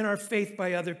 in our faith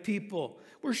by other people.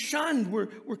 We're shunned.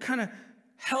 We're kind of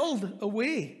held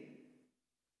away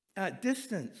at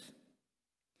distance.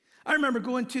 I remember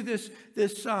going to this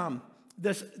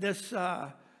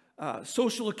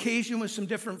social occasion with some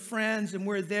different friends, and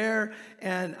we're there,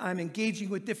 and I'm engaging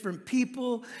with different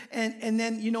people, and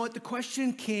then the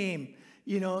question came,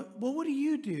 well, what do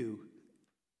you do?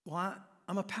 Well,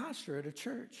 I'm a pastor at a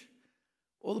church.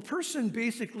 Well, the person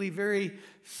basically very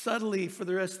subtly for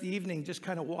the rest of the evening just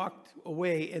kind of walked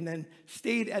away and then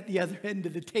stayed at the other end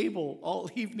of the table all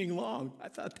evening long. I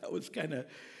thought that was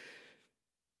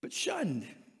but shunned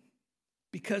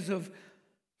because of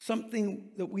something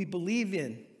that we believe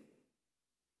in.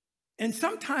 And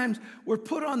sometimes we're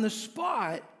put on the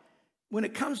spot when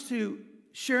it comes to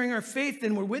sharing our faith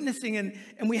and we're witnessing,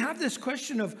 and we have this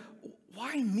question of,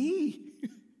 why me?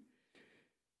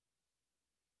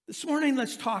 This morning,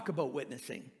 let's talk about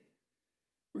witnessing.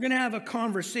 We're going to have a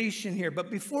conversation here, but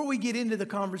before we get into the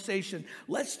conversation,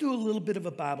 let's do a little bit of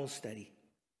a Bible study.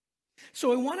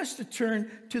 So I want us to turn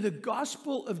to the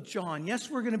Gospel of John. Yes,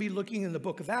 we're going to be looking in the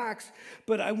book of Acts,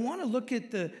 but I want to look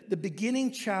at the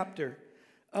beginning chapter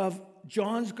of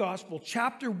John's Gospel,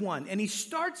 chapter 1. And he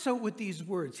starts out with these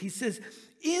words. He says,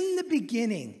 in the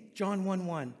beginning, John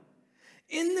 1:1,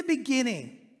 in the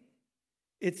beginning,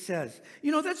 it says,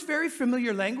 that's very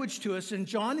familiar language to us, and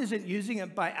John isn't using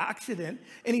it by accident,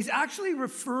 and he's actually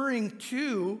referring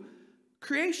to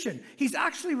creation. He's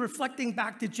actually reflecting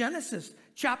back to Genesis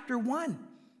chapter 1,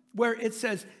 where it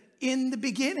says, in the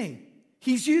beginning.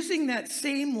 He's using that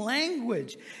same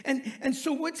language. And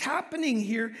so what's happening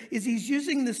here is he's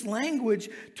using this language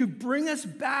to bring us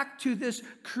back to this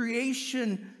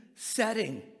creation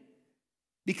setting,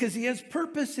 because he has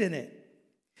purpose in it.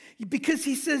 Because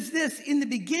he says this, in the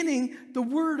beginning, the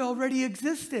Word already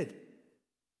existed.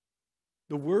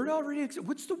 The Word already existed.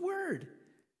 What's the Word?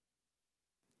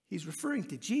 He's referring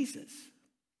to Jesus.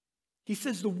 He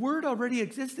says the Word already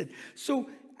existed. So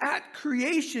at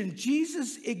creation,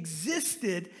 Jesus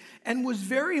existed and was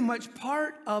very much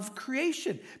part of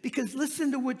creation. Because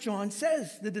listen to what John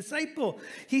says, the disciple.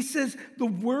 He says the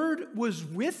Word was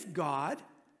with God.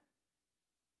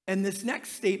 And this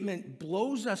next statement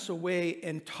blows us away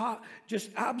and just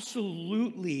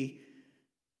absolutely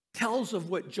tells of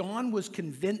what John was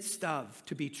convinced of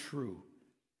to be true.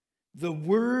 The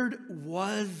Word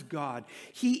was God.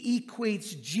 He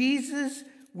equates Jesus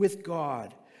with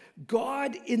God.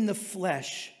 God in the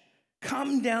flesh,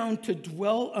 come down to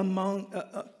dwell among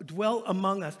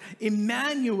us.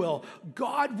 Emmanuel,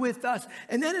 God with us.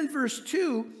 And then in verse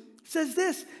 2 says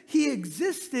this, he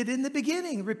existed in the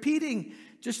beginning, repeating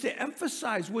just to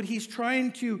emphasize what he's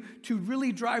trying to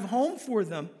really drive home for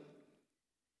them.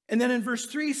 And then in verse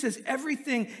 3 says,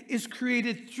 everything is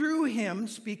created through him,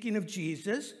 speaking of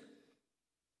Jesus.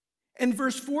 And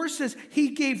verse 4 says,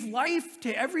 he gave life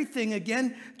to everything,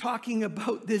 again, talking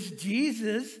about this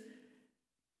Jesus.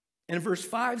 And verse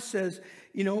 5 says,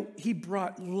 he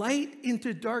brought light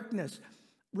into darkness,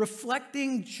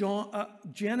 reflecting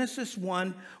Genesis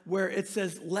 1, where it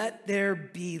says, let there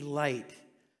be light.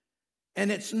 And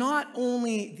it's not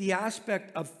only the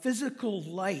aspect of physical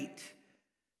light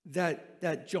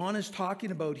that John is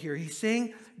talking about here. He's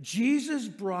saying Jesus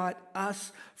brought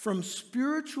us from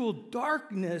spiritual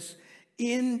darkness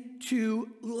into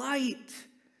light,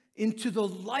 into the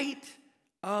light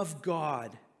of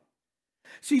God.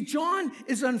 See, John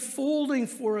is unfolding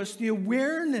for us the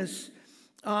awareness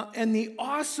and the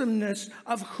awesomeness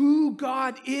of who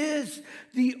God is,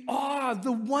 the awe,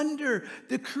 the wonder,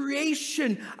 the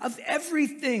creation of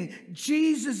everything.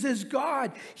 Jesus is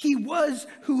God. He was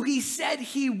who he said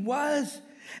he was.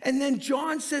 And then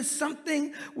John says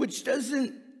something which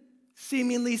doesn't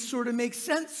seemingly sort of make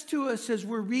sense to us as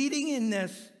we're reading in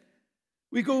this.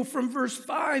 We go from verse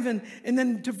 5 and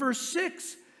then to verse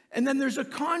 6, and then there's a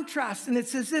contrast, and it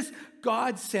says this,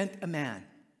 God sent a man.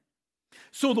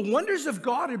 So the wonders of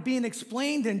God are being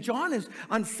explained, and John is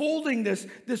unfolding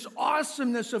this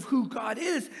awesomeness of who God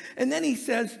is. And then he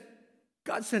says,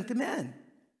 God sent a man.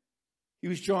 He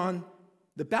was John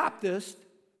the Baptist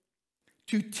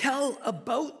to tell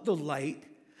about the light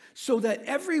so that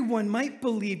everyone might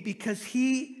believe because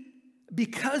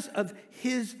of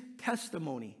his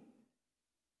testimony.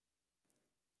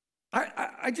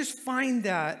 I just find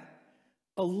that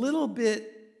a little bit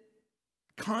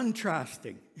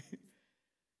contrasting.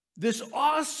 This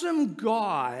awesome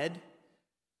God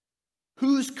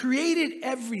who's created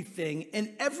everything,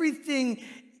 and everything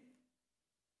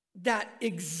that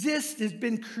exists has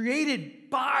been created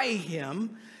by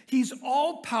him. He's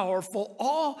all-powerful,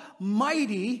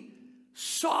 almighty,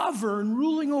 sovereign,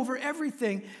 ruling over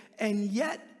everything, and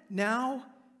yet now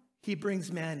he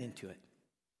brings man into it.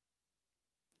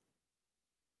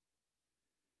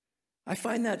 I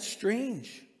find that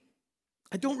strange.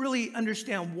 I don't really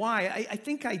understand why. I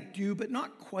think I do, but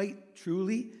not quite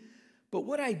truly. But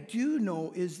what I do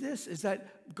know is this, is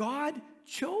that God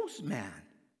chose man.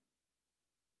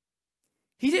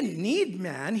 He didn't need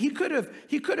man. He could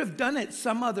have done it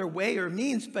some other way or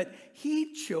means, but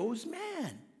he chose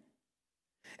man.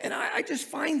 And I just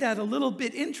find that a little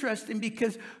bit interesting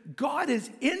because God is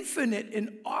infinite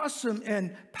and awesome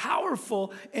and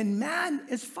powerful, and man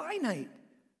is finite.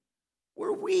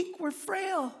 We're weak, we're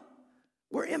frail,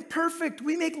 we're imperfect,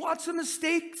 we make lots of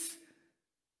mistakes.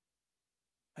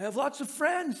 I have lots of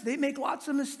friends, they make lots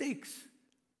of mistakes.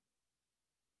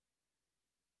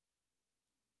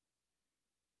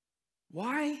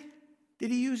 Why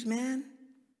did he use man?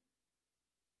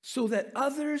 So that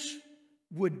others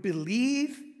would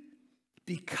believe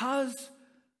because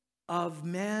of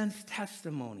man's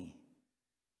testimony.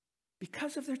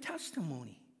 Because of their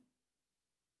testimony.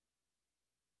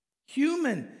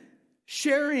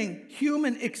 Sharing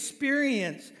human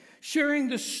experience, sharing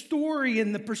the story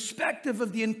and the perspective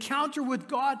of the encounter with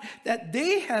God that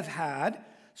they have had,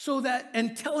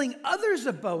 and telling others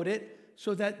about it,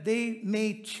 so that they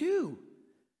may too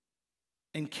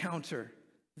encounter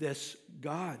this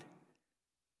God.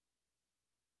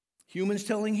 Humans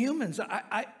telling humans.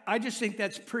 I just think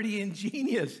that's pretty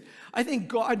ingenious. I think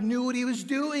God knew what he was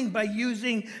doing by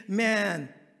using man.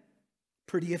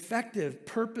 Pretty effective,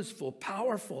 purposeful,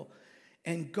 powerful.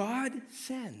 And God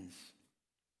sends.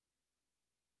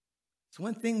 It's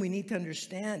one thing we need to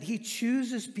understand. He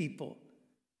chooses people.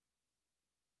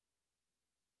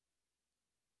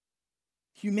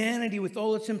 Humanity with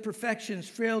all its imperfections,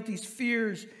 frailties,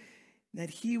 fears, that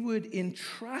he would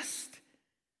entrust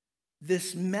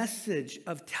this message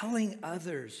of telling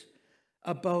others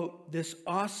about this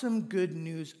awesome good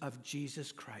news of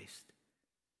Jesus Christ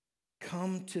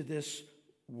come to this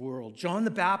world. John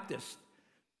the Baptist,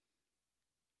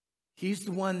 he's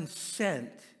the one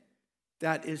sent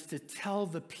that is to tell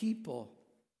the people.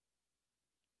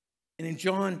 And in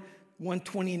John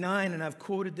 1:29, and I've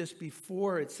quoted this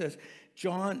before, it says,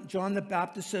 John the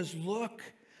Baptist says, "Look,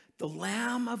 the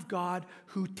Lamb of God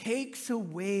who takes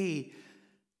away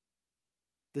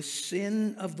the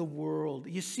sin of the world."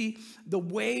 You see, the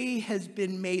way has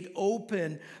been made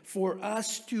open for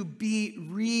us to be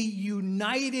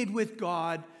reunited with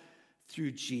God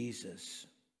through Jesus.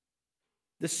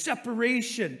 The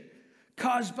separation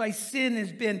caused by sin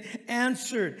has been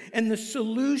answered, and the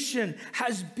solution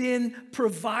has been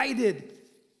provided.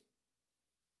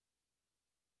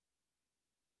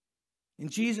 And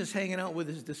Jesus hanging out with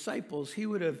his disciples, he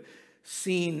would have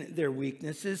seen their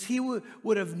weaknesses. He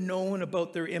would have known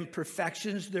about their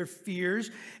imperfections, their fears,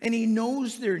 and he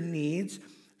knows their needs.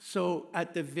 So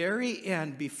at the very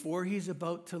end, before he's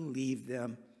about to leave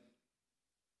them,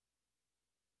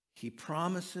 he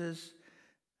promises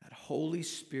that Holy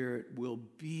Spirit will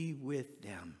be with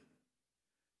them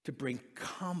to bring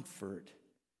comfort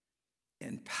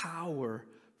and power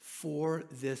for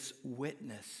this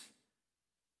witness,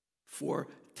 for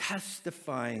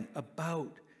testifying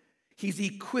about. He's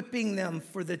equipping them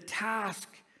for the task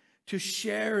to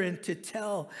share and to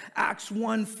tell. Acts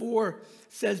 1:4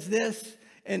 says this,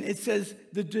 and it says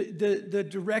the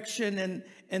direction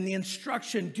and the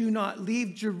instruction, do not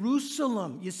leave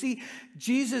Jerusalem. You see,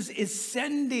 Jesus is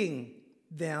sending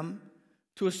them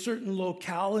to a certain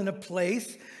locale in a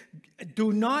place.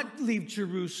 Do not leave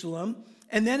Jerusalem.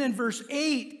 And then in verse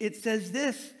 8, it says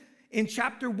this, in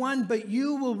chapter 1, but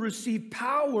you will receive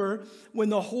power when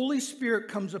the Holy Spirit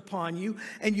comes upon you,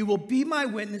 and you will be my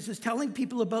witnesses, telling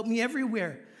people about me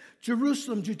everywhere.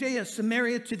 Jerusalem, Judea,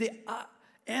 Samaria, to the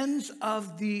ends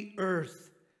of the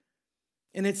earth.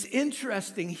 And it's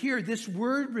interesting here, this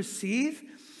word receive,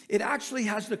 it actually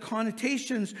has the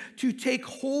connotations to take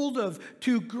hold of,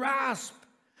 to grasp.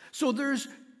 So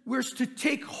we're to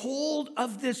take hold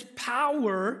of this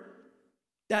power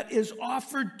that is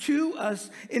offered to us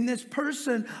in this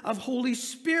person of Holy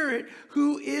Spirit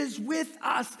who is with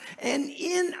us and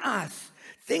in us.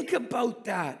 Think about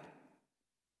that.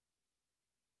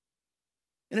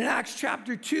 And in Acts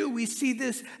chapter 2, we see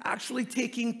this actually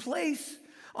taking place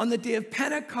on the day of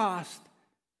Pentecost.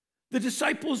 The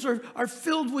disciples are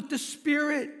filled with the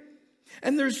Spirit.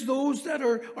 And there's those that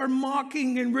are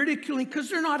mocking and ridiculing because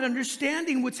they're not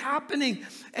understanding what's happening.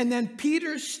 And then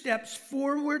Peter steps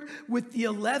forward with the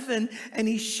 11 and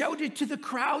he shouted to the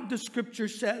crowd, the scripture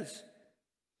says.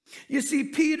 You see,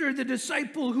 Peter, the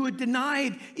disciple who had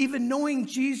denied even knowing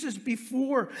Jesus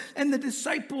before, and the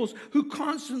disciples who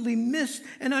constantly missed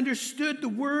and understood the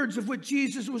words of what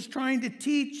Jesus was trying to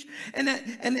teach. And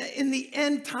in the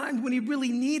end time, when he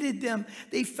really needed them,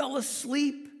 they fell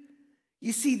asleep.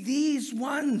 You see, these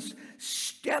ones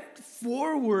stepped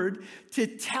forward to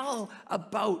tell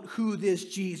about who this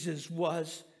Jesus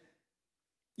was.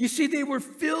 You see, they were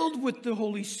filled with the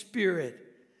Holy Spirit.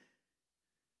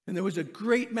 And there was a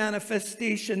great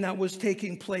manifestation that was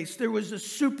taking place. There was a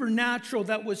supernatural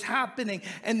that was happening.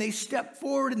 And they stepped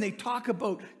forward and they talk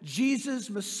about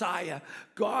Jesus, Messiah,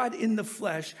 God in the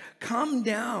flesh, come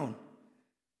down,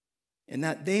 and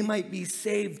that they might be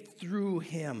saved through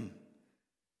him.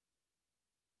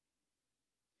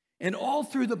 And all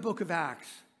through the book of Acts,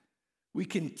 we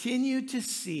continue to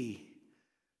see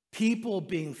people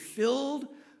being filled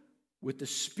with the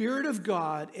Spirit of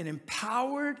God and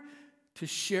empowered to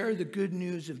share the good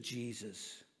news of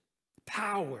Jesus.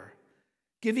 Power.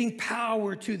 Giving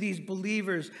power to these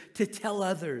believers to tell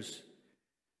others.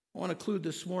 I want to conclude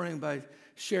this morning by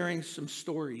sharing some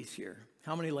stories here.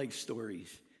 How many like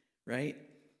stories, right?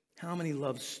 How many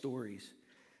love stories?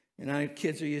 And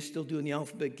kids, are you still doing the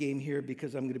alphabet game here?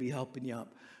 Because I'm going to be helping you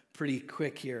up pretty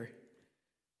quick here.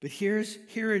 But here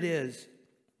it is.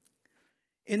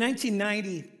 In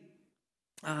 1990,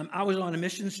 I was on a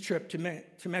missions trip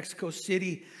to Mexico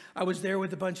City. I was there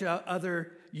with a bunch of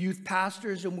other youth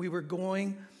pastors, and we were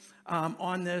going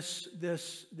on this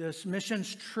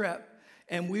missions trip.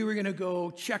 And we were going to go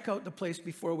check out the place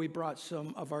before we brought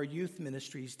some of our youth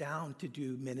ministries down to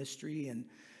do ministry. And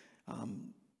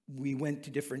we went to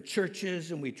different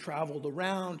churches and we traveled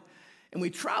around. And we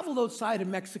traveled outside of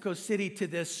Mexico City to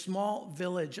this small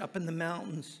village up in the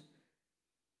mountains.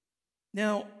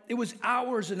 Now, it was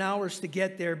hours and hours to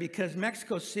get there because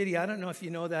Mexico City, I don't know if you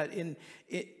know that, in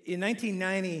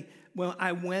 1990, when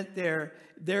I went there,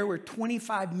 there were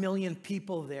 25 million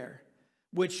people there,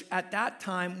 which at that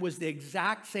time was the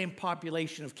exact same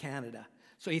population of Canada.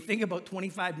 So you think about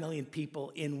 25 million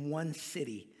people in one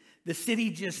city. The city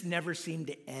just never seemed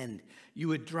to end. You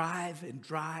would drive and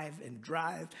drive and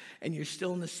drive, and you're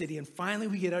still in the city. And finally,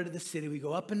 we get out of the city. We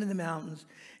go up into the mountains,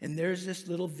 and there's this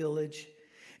little village.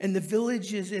 And the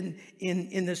village is in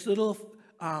this little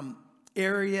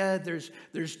area.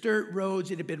 There's dirt roads.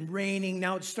 It had been raining.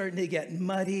 Now it's starting to get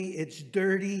muddy. It's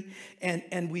dirty.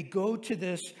 And we go to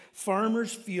this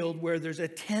farmer's field where there's a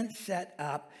tent set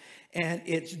up. And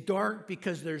it's dark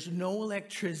because there's no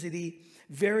electricity,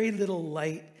 very little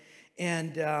light.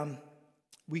 And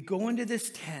we go into this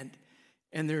tent.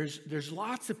 And there's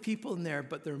lots of people in there,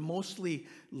 but they're mostly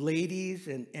ladies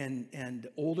and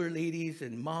older ladies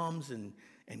and moms and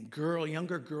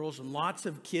younger girls and lots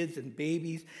of kids and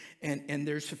babies. And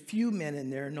there's a few men in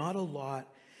there, not a lot.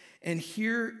 And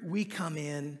here we come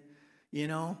in, you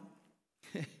know,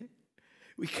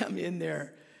 we come in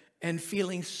there and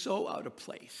feeling so out of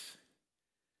place,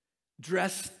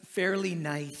 dressed fairly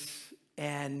nice,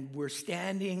 and we're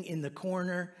standing in the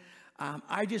corner.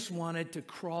 I just wanted to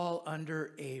crawl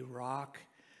under a rock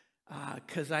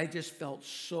because I just felt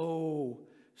so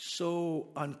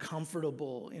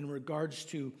uncomfortable in regards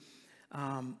to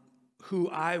who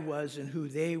I was and who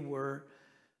they were.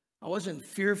 I wasn't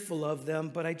fearful of them,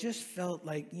 but I just felt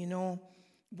like, you know,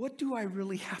 what do I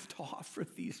really have to offer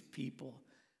these people?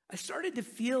 I started to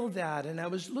feel that, and I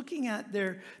was looking at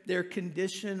their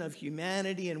condition of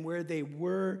humanity and where they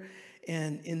were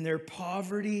and in their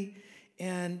poverty.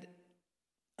 And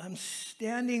I'm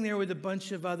standing there with a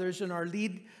bunch of others, and our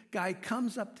lead guy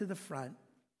comes up to the front,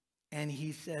 and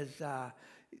he says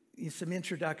some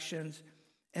introductions.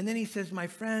 And then he says, my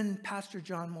friend, Pastor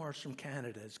John Morris from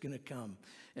Canada is going to come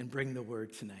and bring the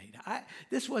word tonight.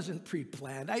 This wasn't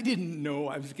pre-planned. I didn't know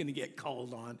I was going to get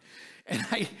called on. And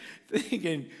I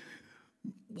thinking,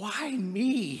 why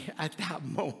me at that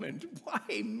moment?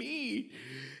 Why me?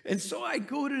 And so I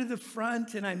go to the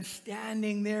front, and I'm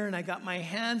standing there, and I got my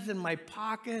hands in my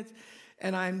pockets,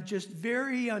 and I'm just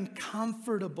very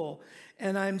uncomfortable.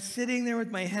 And I'm sitting there with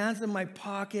my hands in my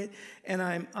pocket, and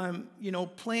I'm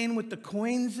playing with the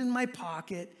coins in my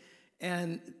pocket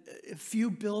and a few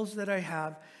bills that I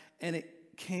have, and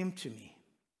it came to me.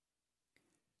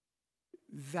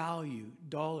 Value,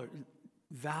 dollar,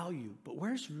 value, but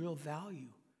where's real value?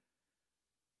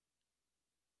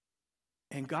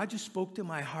 And God just spoke to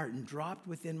my heart and dropped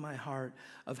within my heart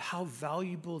of how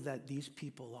valuable that these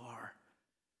people are.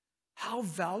 How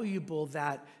valuable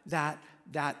that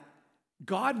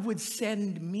God would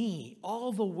send me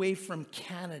all the way from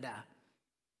Canada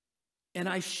And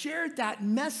I shared that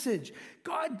message.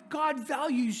 God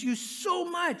values you so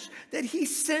much that he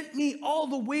sent me all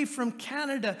the way from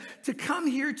Canada to come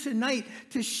here tonight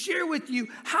to share with you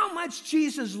how much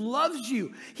Jesus loves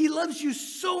you. He loves you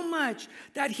so much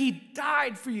that he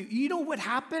died for you. You know what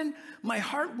happened? My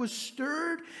heart was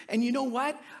stirred. And you know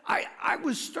what? I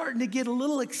was starting to get a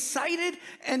little excited.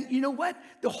 And you know what?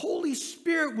 The Holy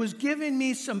Spirit was giving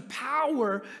me some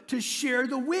power to share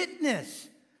the witness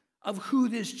of who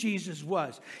this Jesus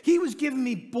was. He was giving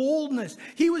me boldness.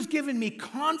 He was giving me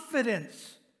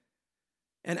confidence.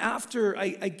 And after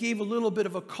I gave a little bit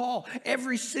of a call,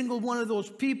 every single one of those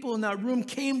people in that room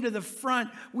came to the front.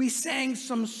 We sang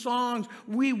some songs.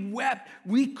 We wept.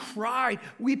 We cried.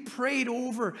 We prayed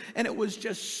over. And it was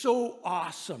just so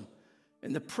awesome.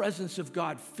 And the presence of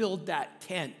God filled that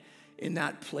tent in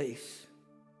that place.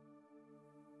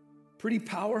 Pretty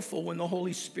powerful when the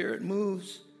Holy Spirit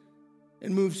moves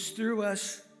and moves through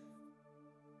us.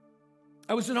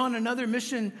 I was on another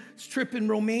mission trip in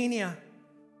Romania,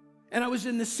 and I was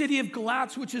in the city of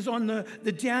Galatz, which is on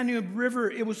the Danube River.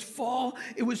 It was fall.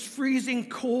 It was freezing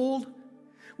cold.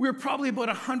 We were probably about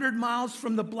 100 miles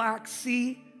from the Black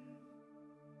Sea.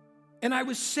 And I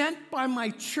was sent by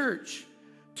my church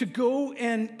to go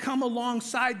and come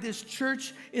alongside this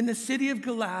church in the city of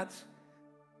Galatz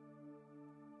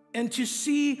and to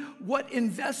see what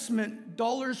investment,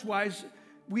 dollars-wise,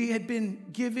 we had been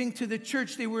giving to the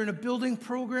church. They were in a building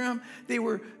program. They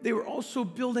were also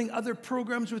building other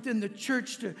programs within the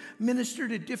church to minister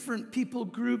to different people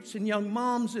groups and young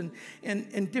moms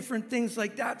and different things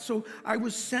like that. So I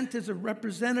was sent as a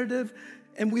representative,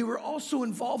 and we were also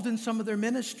involved in some of their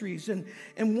ministries.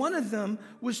 And one of them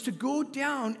was to go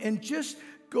down and just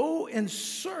go and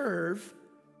serve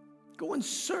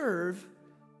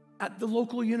at the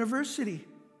local university.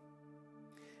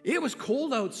 It was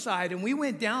cold outside, and we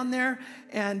went down there,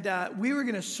 and we were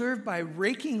going to serve by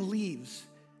raking leaves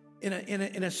in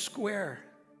a square.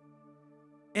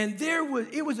 And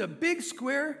it was a big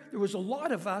square. There was a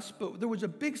lot of us, but there was a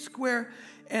big square,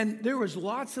 and there was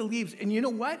lots of leaves. And you know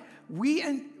what? We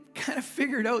kind of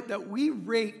figured out that we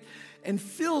raked and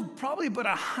filled probably about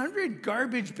 100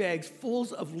 garbage bags full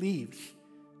of leaves.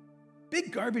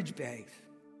 Big garbage bags.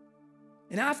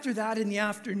 And after that, in the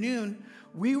afternoon,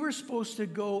 we were supposed to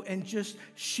go and just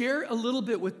share a little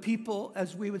bit with people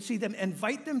as we would see them,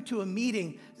 invite them to a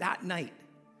meeting that night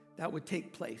that would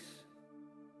take place.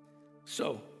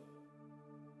 So,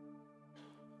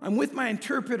 I'm with my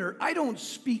interpreter. I don't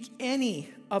speak any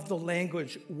of the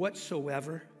language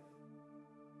whatsoever.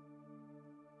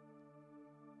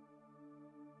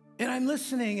 And I'm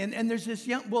listening, and there's this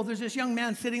young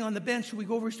man sitting on the bench. We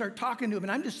go over and start talking to him,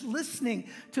 and I'm just listening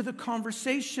to the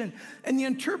conversation. And the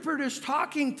interpreter's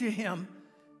talking to him.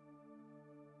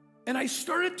 And I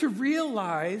started to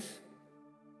realize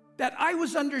that I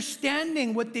was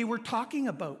understanding what they were talking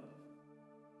about.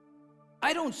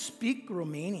 I don't speak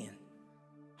Romanian.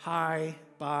 Hi,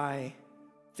 bye,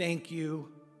 thank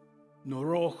you,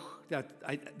 noroc.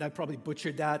 I probably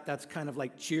butchered that. That's kind of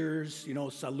like cheers,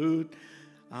 salut.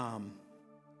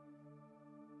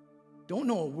 Don't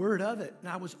know a word of it. And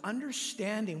I was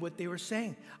understanding what they were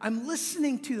saying. I'm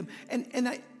listening to them.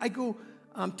 And I go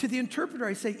to the interpreter.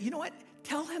 I say, you know what?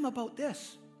 Tell him about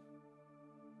this.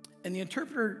 And the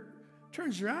interpreter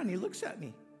turns around and he looks at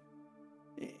me.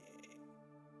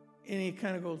 And he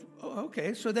kind of goes, oh,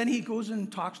 okay. So then he goes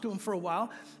and talks to him for a while.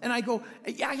 And I go,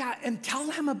 yeah, and tell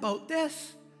him about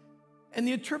this. And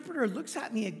the interpreter looks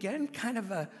at me again, kind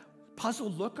of a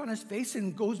puzzled look on his face,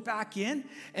 and goes back in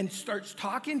and starts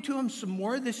talking to him some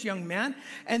more, this young man.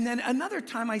 And then another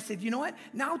time I said, you know what?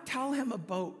 Now tell him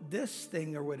about this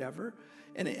thing or whatever.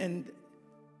 And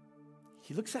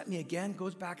he looks at me again,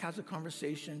 goes back, has a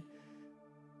conversation.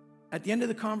 At the end of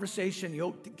the conversation,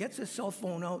 he gets his cell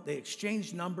phone out. They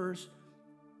exchange numbers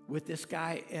with this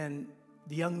guy, and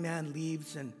the young man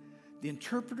leaves, and the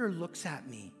interpreter looks at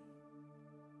me,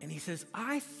 and he says,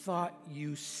 I thought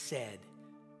you said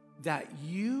that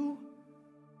you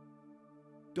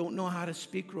don't know how to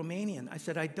speak Romanian. I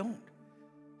said, I don't.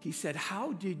 He said,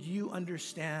 how did you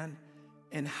understand,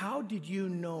 and how did you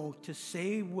know to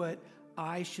say what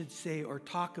I should say or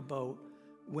talk about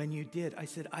when you did? I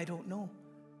said, I don't know.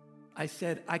 I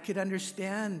said, I could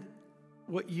understand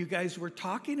what you guys were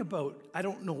talking about. I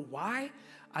don't know why.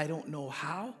 I don't know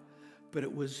how, but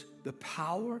it was the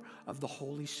power of the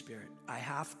Holy Spirit. I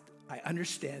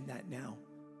understand that now.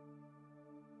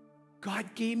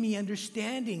 God gave me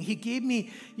understanding. He gave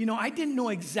me, I didn't know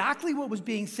exactly what was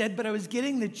being said, but I was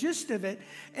getting the gist of it.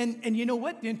 And you know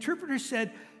what? The interpreter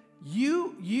said,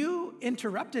 you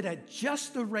interrupted at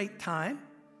just the right time.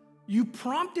 you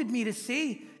prompted me to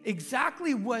say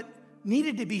exactly what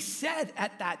needed to be said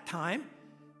at that time.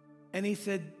 And he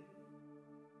said,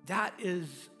 that is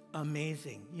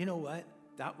amazing. You know what?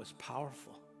 That was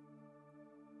powerful.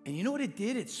 And you know what it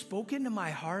did? It spoke into my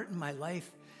heart and my life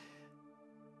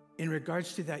in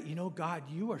regards to that. You know, God,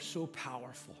 you are so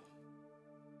powerful.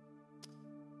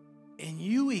 And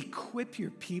you equip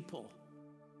your people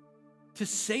to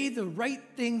say the right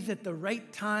things at the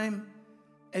right time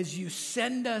as you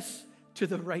send us to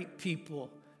the right people,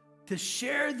 to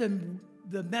share the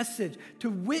message, to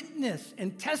witness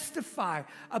and testify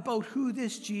about who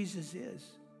this Jesus is.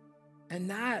 And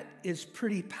that is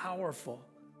pretty powerful.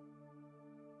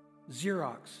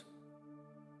 Xerox.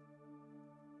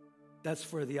 That's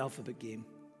for the alphabet game.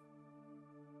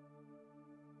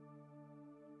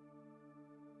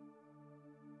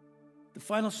 The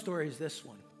final story is this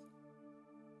one.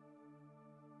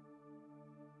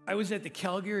 I was at the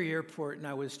Calgary airport and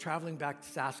I was traveling back to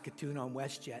Saskatoon on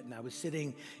WestJet, and I was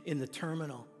sitting in the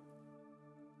terminal.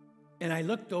 And I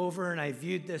looked over and I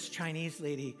viewed this Chinese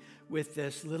lady with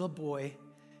this little boy,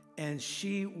 and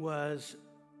she was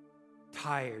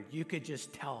tired. You could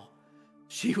just tell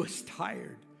she was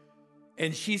tired.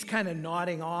 And she's kind of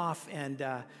nodding off, and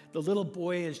the little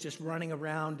boy is just running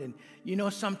around. And you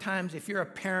know, sometimes if you're a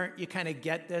parent, you kind of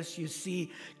get this. You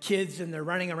see kids and they're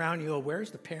running around, you go, where's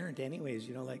the parent anyways?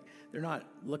 You know, like they're not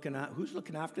looking at, who's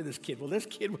looking after this kid? Well, this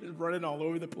kid was running all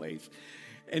over the place.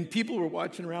 And people were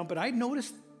watching around, but I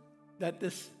noticed that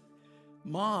this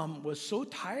mom was so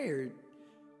tired,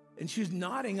 and she was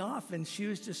nodding off, and she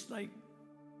was just like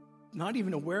not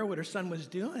even aware what her son was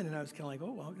doing. And I was kind of like,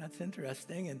 oh, well, that's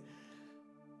interesting.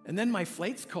 And then my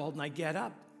flight's called, and I get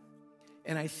up,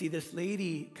 and I see this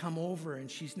lady come over, and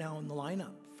she's now in the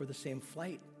lineup for the same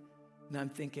flight. And I'm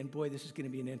thinking, boy, this is going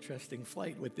to be an interesting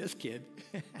flight with this kid.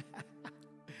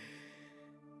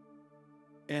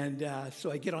 And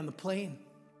so I get on the plane,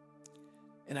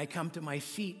 and I come to my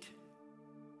seat,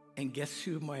 and guess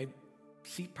who my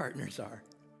seat partners are?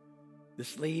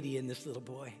 This lady and this little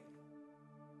boy.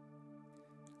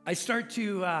 I start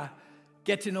to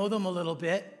get to know them a little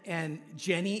bit, and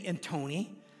Jenny and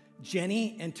Tony,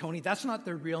 that's not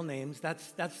their real names.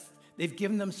 That's they've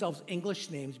given themselves English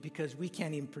names because we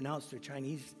can't even pronounce their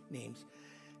Chinese names.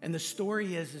 And the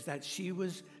story is that she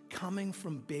was coming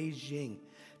from Beijing.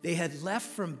 They had left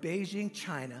from Beijing,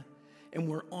 China, and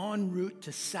were en route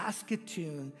to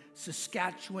Saskatoon,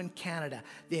 Saskatchewan, Canada.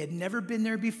 They had never been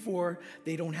there before.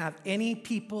 They don't have any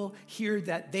people here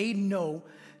that they know.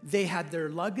 They had their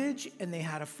luggage and they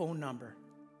had a phone number.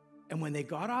 And when they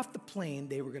got off the plane,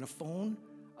 they were going to phone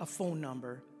a phone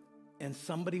number, and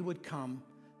somebody would come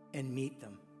and meet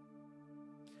them.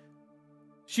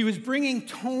 She was bringing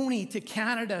Tony to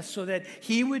Canada so that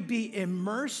he would be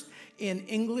immersed in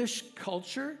English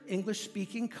culture,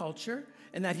 English-speaking culture,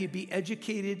 and that he'd be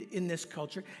educated in this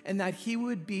culture, and that he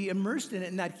would be immersed in it,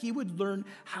 and that he would learn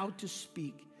how to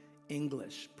speak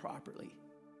English properly.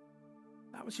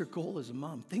 That was her goal as a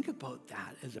mom. Think about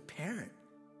that as a parent.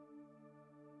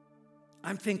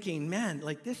 I'm thinking, man,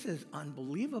 like this is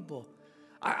unbelievable.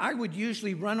 I would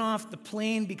usually run off the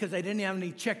plane because I didn't have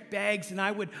any checked bags, and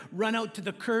I would run out to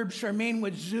the curb. Charmaine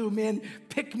would zoom in,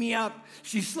 pick me up.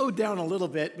 She slowed down a little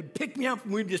bit, would pick me up,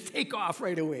 and we'd just take off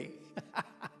right away.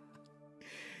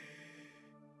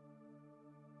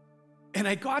 And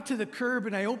I got to the curb,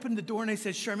 and I opened the door, and I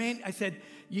said, Charmaine, I said,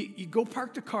 you go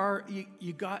park the car.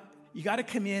 You got to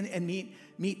come in and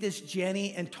meet this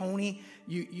Jenny and Tony.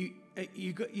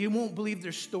 You won't believe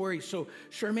their story. So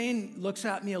Charmaine looks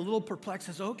at me a little perplexed,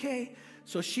 says, okay.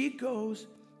 So she goes,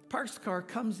 parks the car,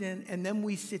 comes in, and then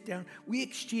we sit down. We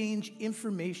exchange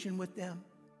information with them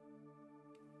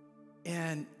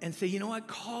and say, you know what,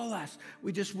 call us.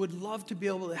 We just would love to be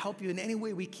able to help you in any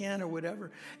way we can or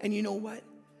whatever. And you know what?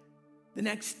 The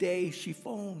next day she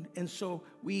phoned. And so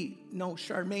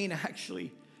Charmaine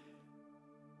actually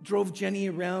drove Jenny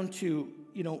around to,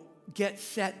 get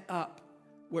set up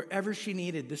wherever she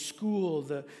needed, the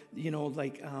school,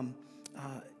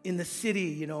 in the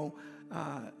city,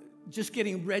 just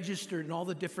getting registered and all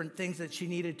the different things that she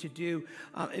needed to do.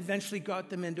 Eventually got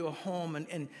them into a home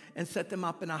and set them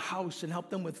up in a house and helped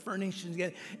them with furnishings.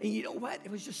 And you know what?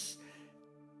 It was just...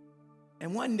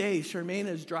 And one day, Charmaine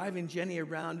is driving Jenny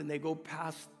around, and they go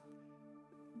past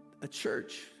a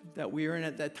church that we were in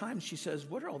at that time. She says,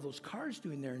 what are all those cars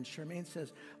doing there? And Charmaine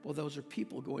says, well, those are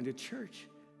people going to church.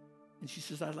 And she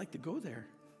says, I'd like to go there.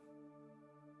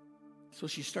 So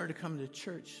she started coming to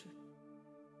church.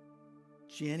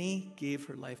 Jenny gave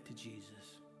her life to Jesus.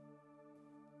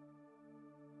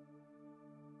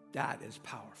 That is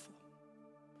powerful.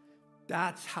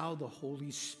 That's how the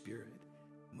Holy Spirit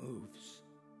moves.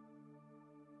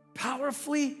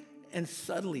 Powerfully and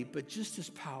subtly, but just as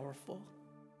powerful.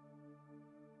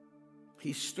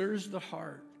 He stirs the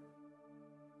heart.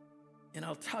 And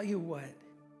I'll tell you what,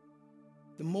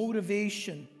 the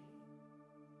motivation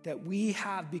that we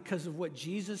have because of what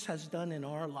Jesus has done in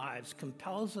our lives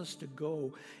compels us to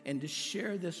go and to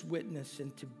share this witness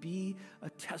and to be a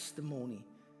testimony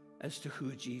as to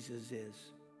who Jesus is.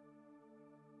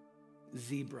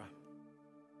 Zebra.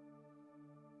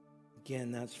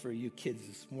 Again, that's for you kids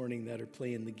this morning that are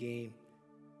playing the game.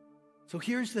 So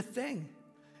here's the thing.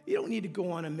 You don't need to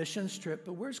go on a missions trip,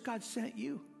 but where's God sent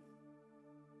you?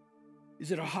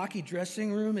 Is it a hockey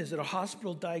dressing room? Is it a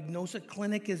hospital diagnosis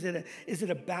clinic? Is it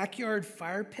a backyard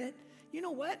fire pit? You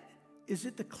know what? Is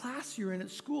it the class you're in at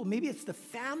school? Maybe it's the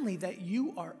family that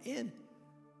you are in.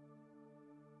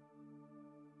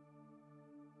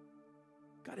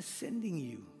 God is sending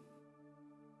you.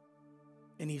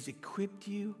 And he's equipped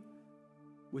you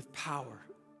with power.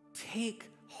 Take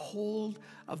hold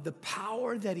of the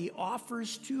power that he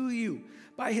offers to you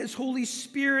by his Holy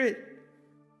Spirit.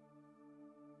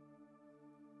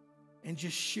 And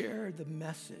just share the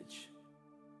message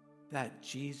that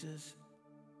Jesus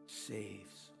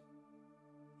saves.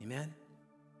 Amen?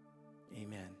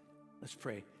 Amen. Let's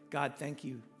pray. God, thank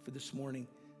you for this morning.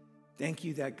 Thank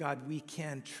you that, God, we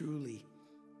can truly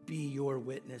be your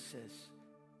witnesses.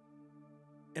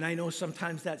 And I know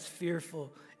sometimes that's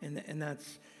fearful,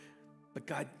 but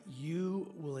God,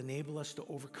 you will enable us to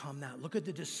overcome that. Look at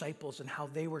the disciples and how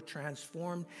they were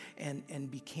transformed and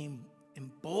became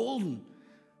emboldened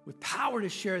with power to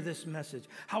share this message.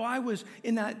 How I was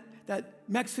in that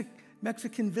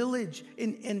Mexican village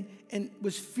and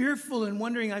was fearful and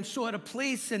wondering I'm so out of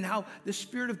place, and how the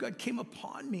Spirit of God came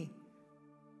upon me.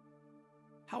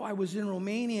 How I was in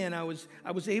Romania and I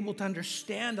was able to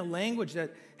understand a language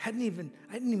that I hadn't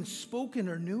even spoken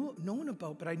or known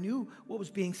about, but I knew what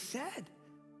was being said.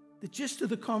 The gist of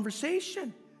the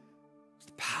conversation. It's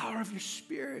the power of your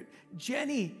Spirit.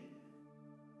 Jenny,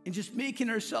 and just making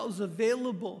ourselves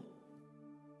available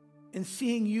and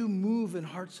seeing you move in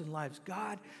hearts and lives.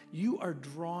 God, you are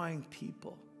drawing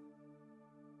people,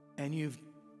 and you've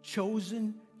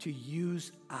chosen to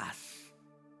use us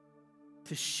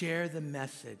to share the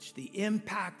message, the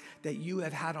impact that you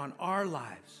have had on our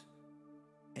lives,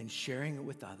 and sharing it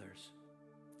with others.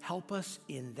 Help us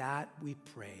in that, we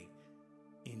pray.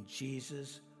 In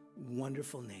Jesus'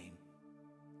 wonderful name,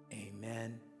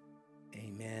 amen,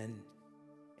 amen,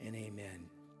 and amen.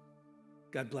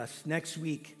 God bless. Next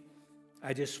week,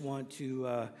 I just want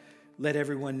to let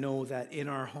everyone know that in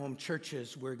our home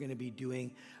churches, we're going to be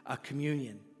doing a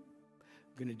communion.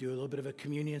 We're going to do a little bit of a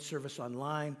communion service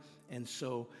online. And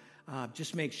so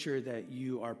just make sure that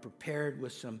you are prepared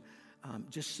with some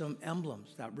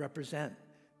emblems that represent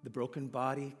the broken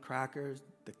body, crackers,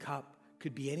 the cup.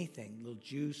 Could be anything. A little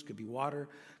juice, could be water,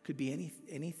 could be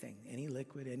anything, any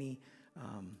liquid, any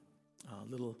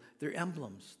they're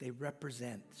emblems. They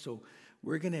represent. So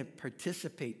we're going to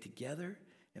participate together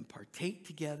and partake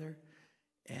together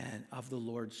and of the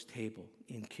Lord's table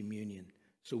in communion.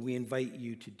 So we invite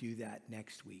you to do that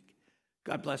next week.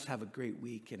 God bless. Have a great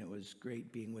week. And it was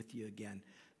great being with you again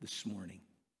this morning.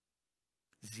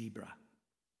 Zebra.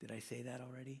 Did I say that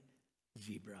already?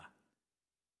 Zebra.